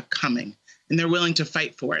America coming, and they're willing to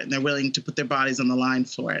fight for it, and they're willing to put their bodies on the line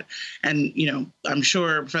for it. And, I'm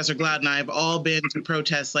sure Professor Glaude and I have all been to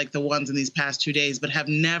protests like the ones in these past 2 days, but have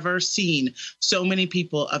never seen so many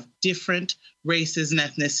people of different races and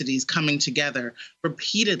ethnicities coming together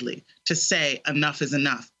repeatedly to say enough is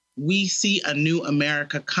enough. We see a new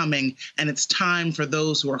America coming, and it's time for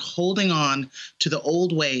those who are holding on to the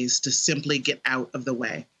old ways to simply get out of the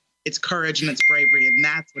way. It's courage and it's bravery, and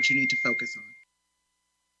that's what you need to focus on.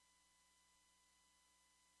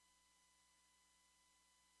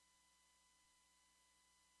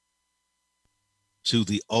 To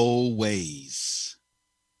the old ways,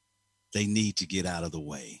 they need to get out of the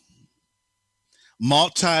way.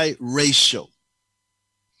 Multiracial,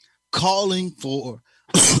 calling for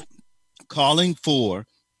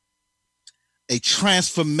a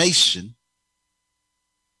transformation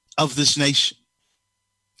of this nation.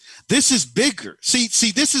 This is bigger.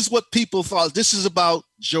 See, this is what people thought. This is about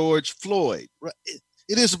George Floyd. Right?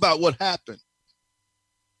 It is about what happened.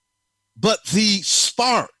 But the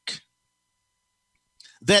spark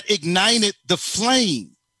that ignited the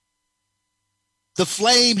flame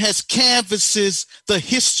has canvases the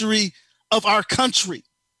history of our country.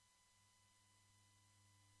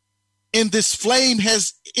 And this flame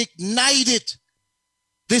has ignited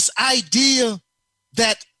this idea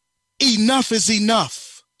that enough is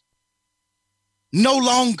enough. No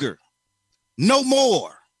longer, no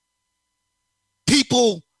more.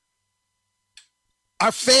 People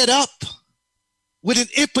are fed up with an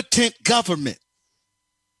impotent government.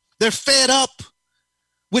 They're fed up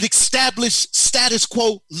with established status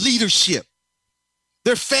quo leadership.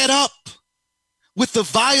 They're fed up with the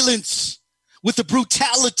violence, with the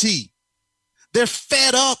brutality. They're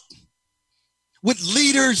fed up with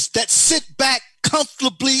leaders that sit back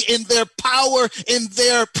comfortably in their power, in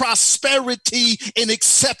their prosperity, and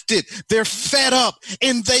accept it. They're fed up,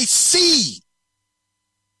 and they see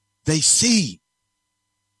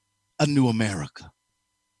a new America.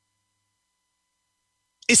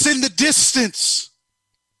 It's in the distance.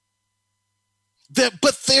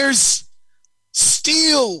 But there's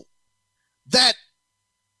still that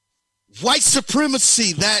white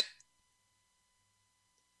supremacy, that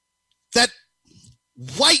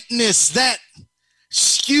whiteness, that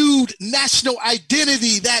skewed national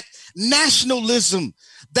identity, that nationalism,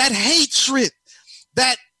 that hatred,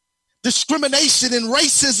 that discrimination and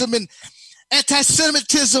racism and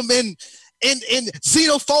anti-Semitism and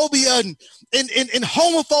xenophobia and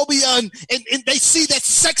homophobia and they see that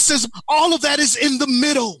sexism, all of that is in the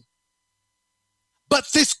middle. But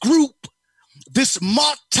this group, this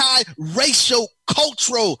multiracial,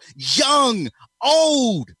 cultural, young,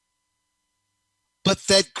 old, but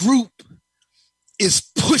that group is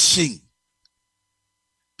pushing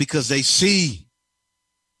because they see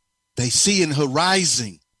in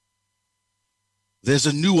horizon, there's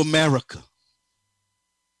a new America.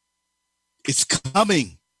 It's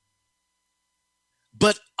coming.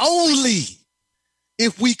 But only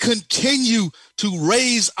if we continue to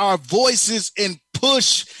raise our voices and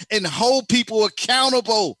push and hold people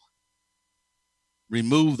accountable,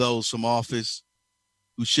 remove those from office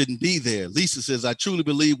who shouldn't be there. Lisa says, I truly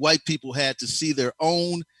believe white people had to see their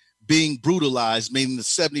own being brutalized, meaning the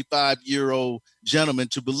 75-year-old gentleman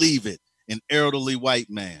to believe it, an elderly white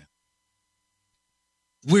man.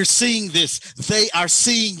 We're seeing this. They are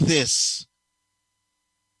seeing this.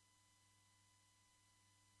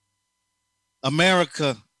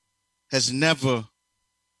 America has never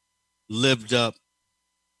lived up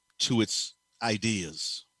to its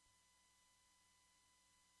ideas.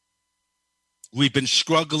 We've been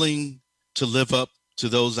struggling to live up to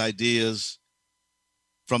those ideas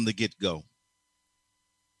from the get-go.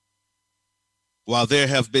 While there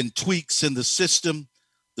have been tweaks in the system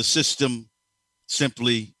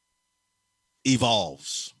simply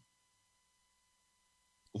evolves.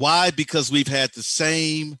 Why? Because we've had the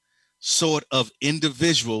same sort of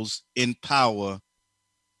individuals in power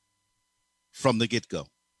from the get-go.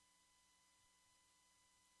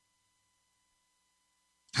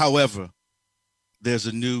 However, there's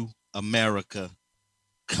a new America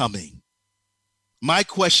coming. My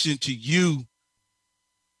question to you,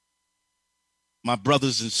 my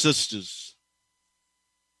brothers and sisters,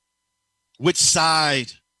 which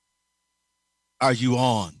side are you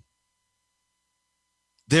on?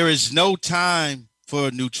 There is no time for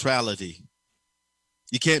neutrality.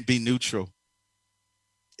 You can't be neutral.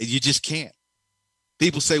 You just can't.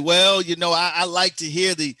 People say, well, you know, I like to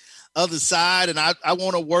hear the other side and I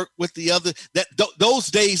want to work with the other. Those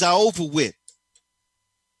days are over with.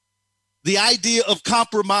 The idea of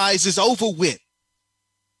compromise is over with.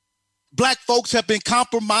 Black folks have been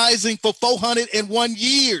compromising for 401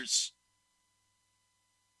 years.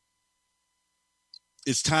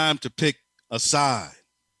 It's time to pick a side.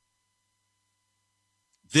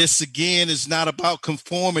 This, again, is not about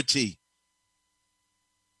conformity.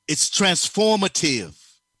 It's transformative.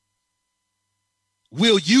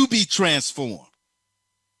 Will you be transformed?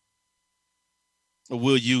 Or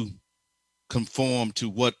will you conform to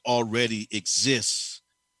what already exists?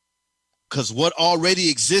 Because what already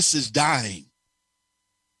exists is dying,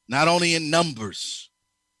 not only in numbers,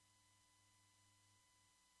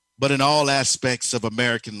 but in all aspects of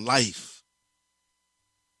American life.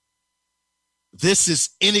 This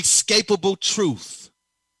is inescapable truth.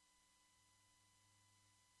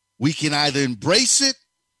 We can either embrace it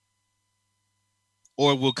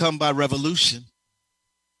or it will come by revolution.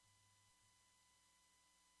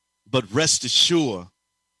 But rest assured,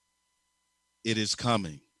 it is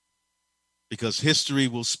coming, because history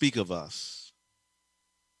will speak of us.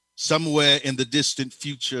 Somewhere in the distant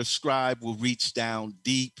future, a scribe will reach down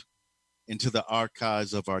deep into the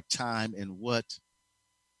archives of our time, and what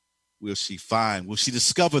will she find? Will she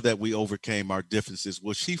discover that we overcame our differences?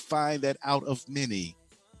 Will she find that out of many,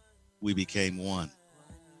 we became one?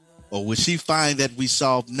 Or will she find that we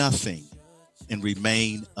solved nothing and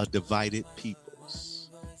remain a divided people?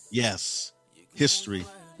 Yes, history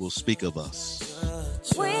will speak of us.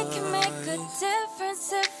 We can make a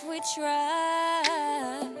difference if we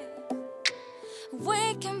try.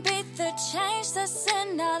 We can be the change that's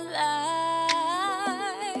in our lives.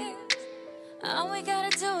 All we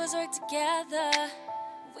gotta do is work together.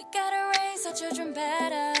 We gotta raise our children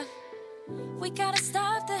better. We gotta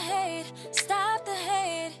stop the hate,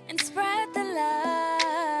 and spread the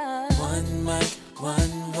love. One mic,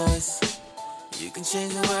 one voice. You can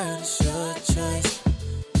change the world, it's your choice.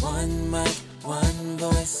 One mic, one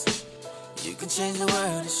voice. You can change the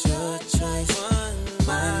world, it's your choice.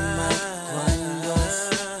 One mic, one voice.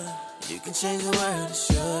 You can change the world, it's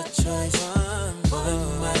your choice.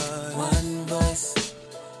 One mic, one voice.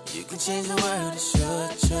 You can change the world, it's your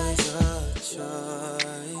choice. Your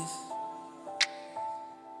choice.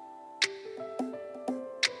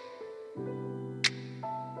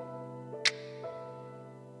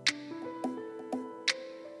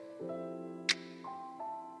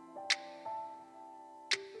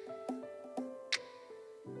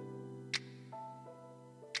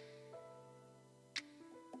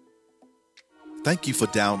 Thank you for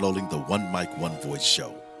downloading the One Mic, One Voice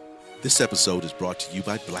show. This episode is brought to you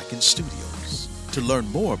by Blacken Studios. To learn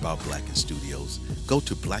more about Blacken Studios, go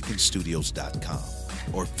to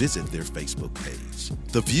blackenstudios.com or visit their Facebook page.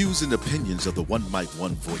 The views and opinions of the One Mic,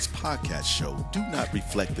 One Voice podcast show do not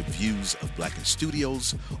reflect the views of Blacken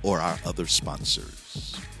Studios or our other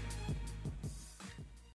sponsors.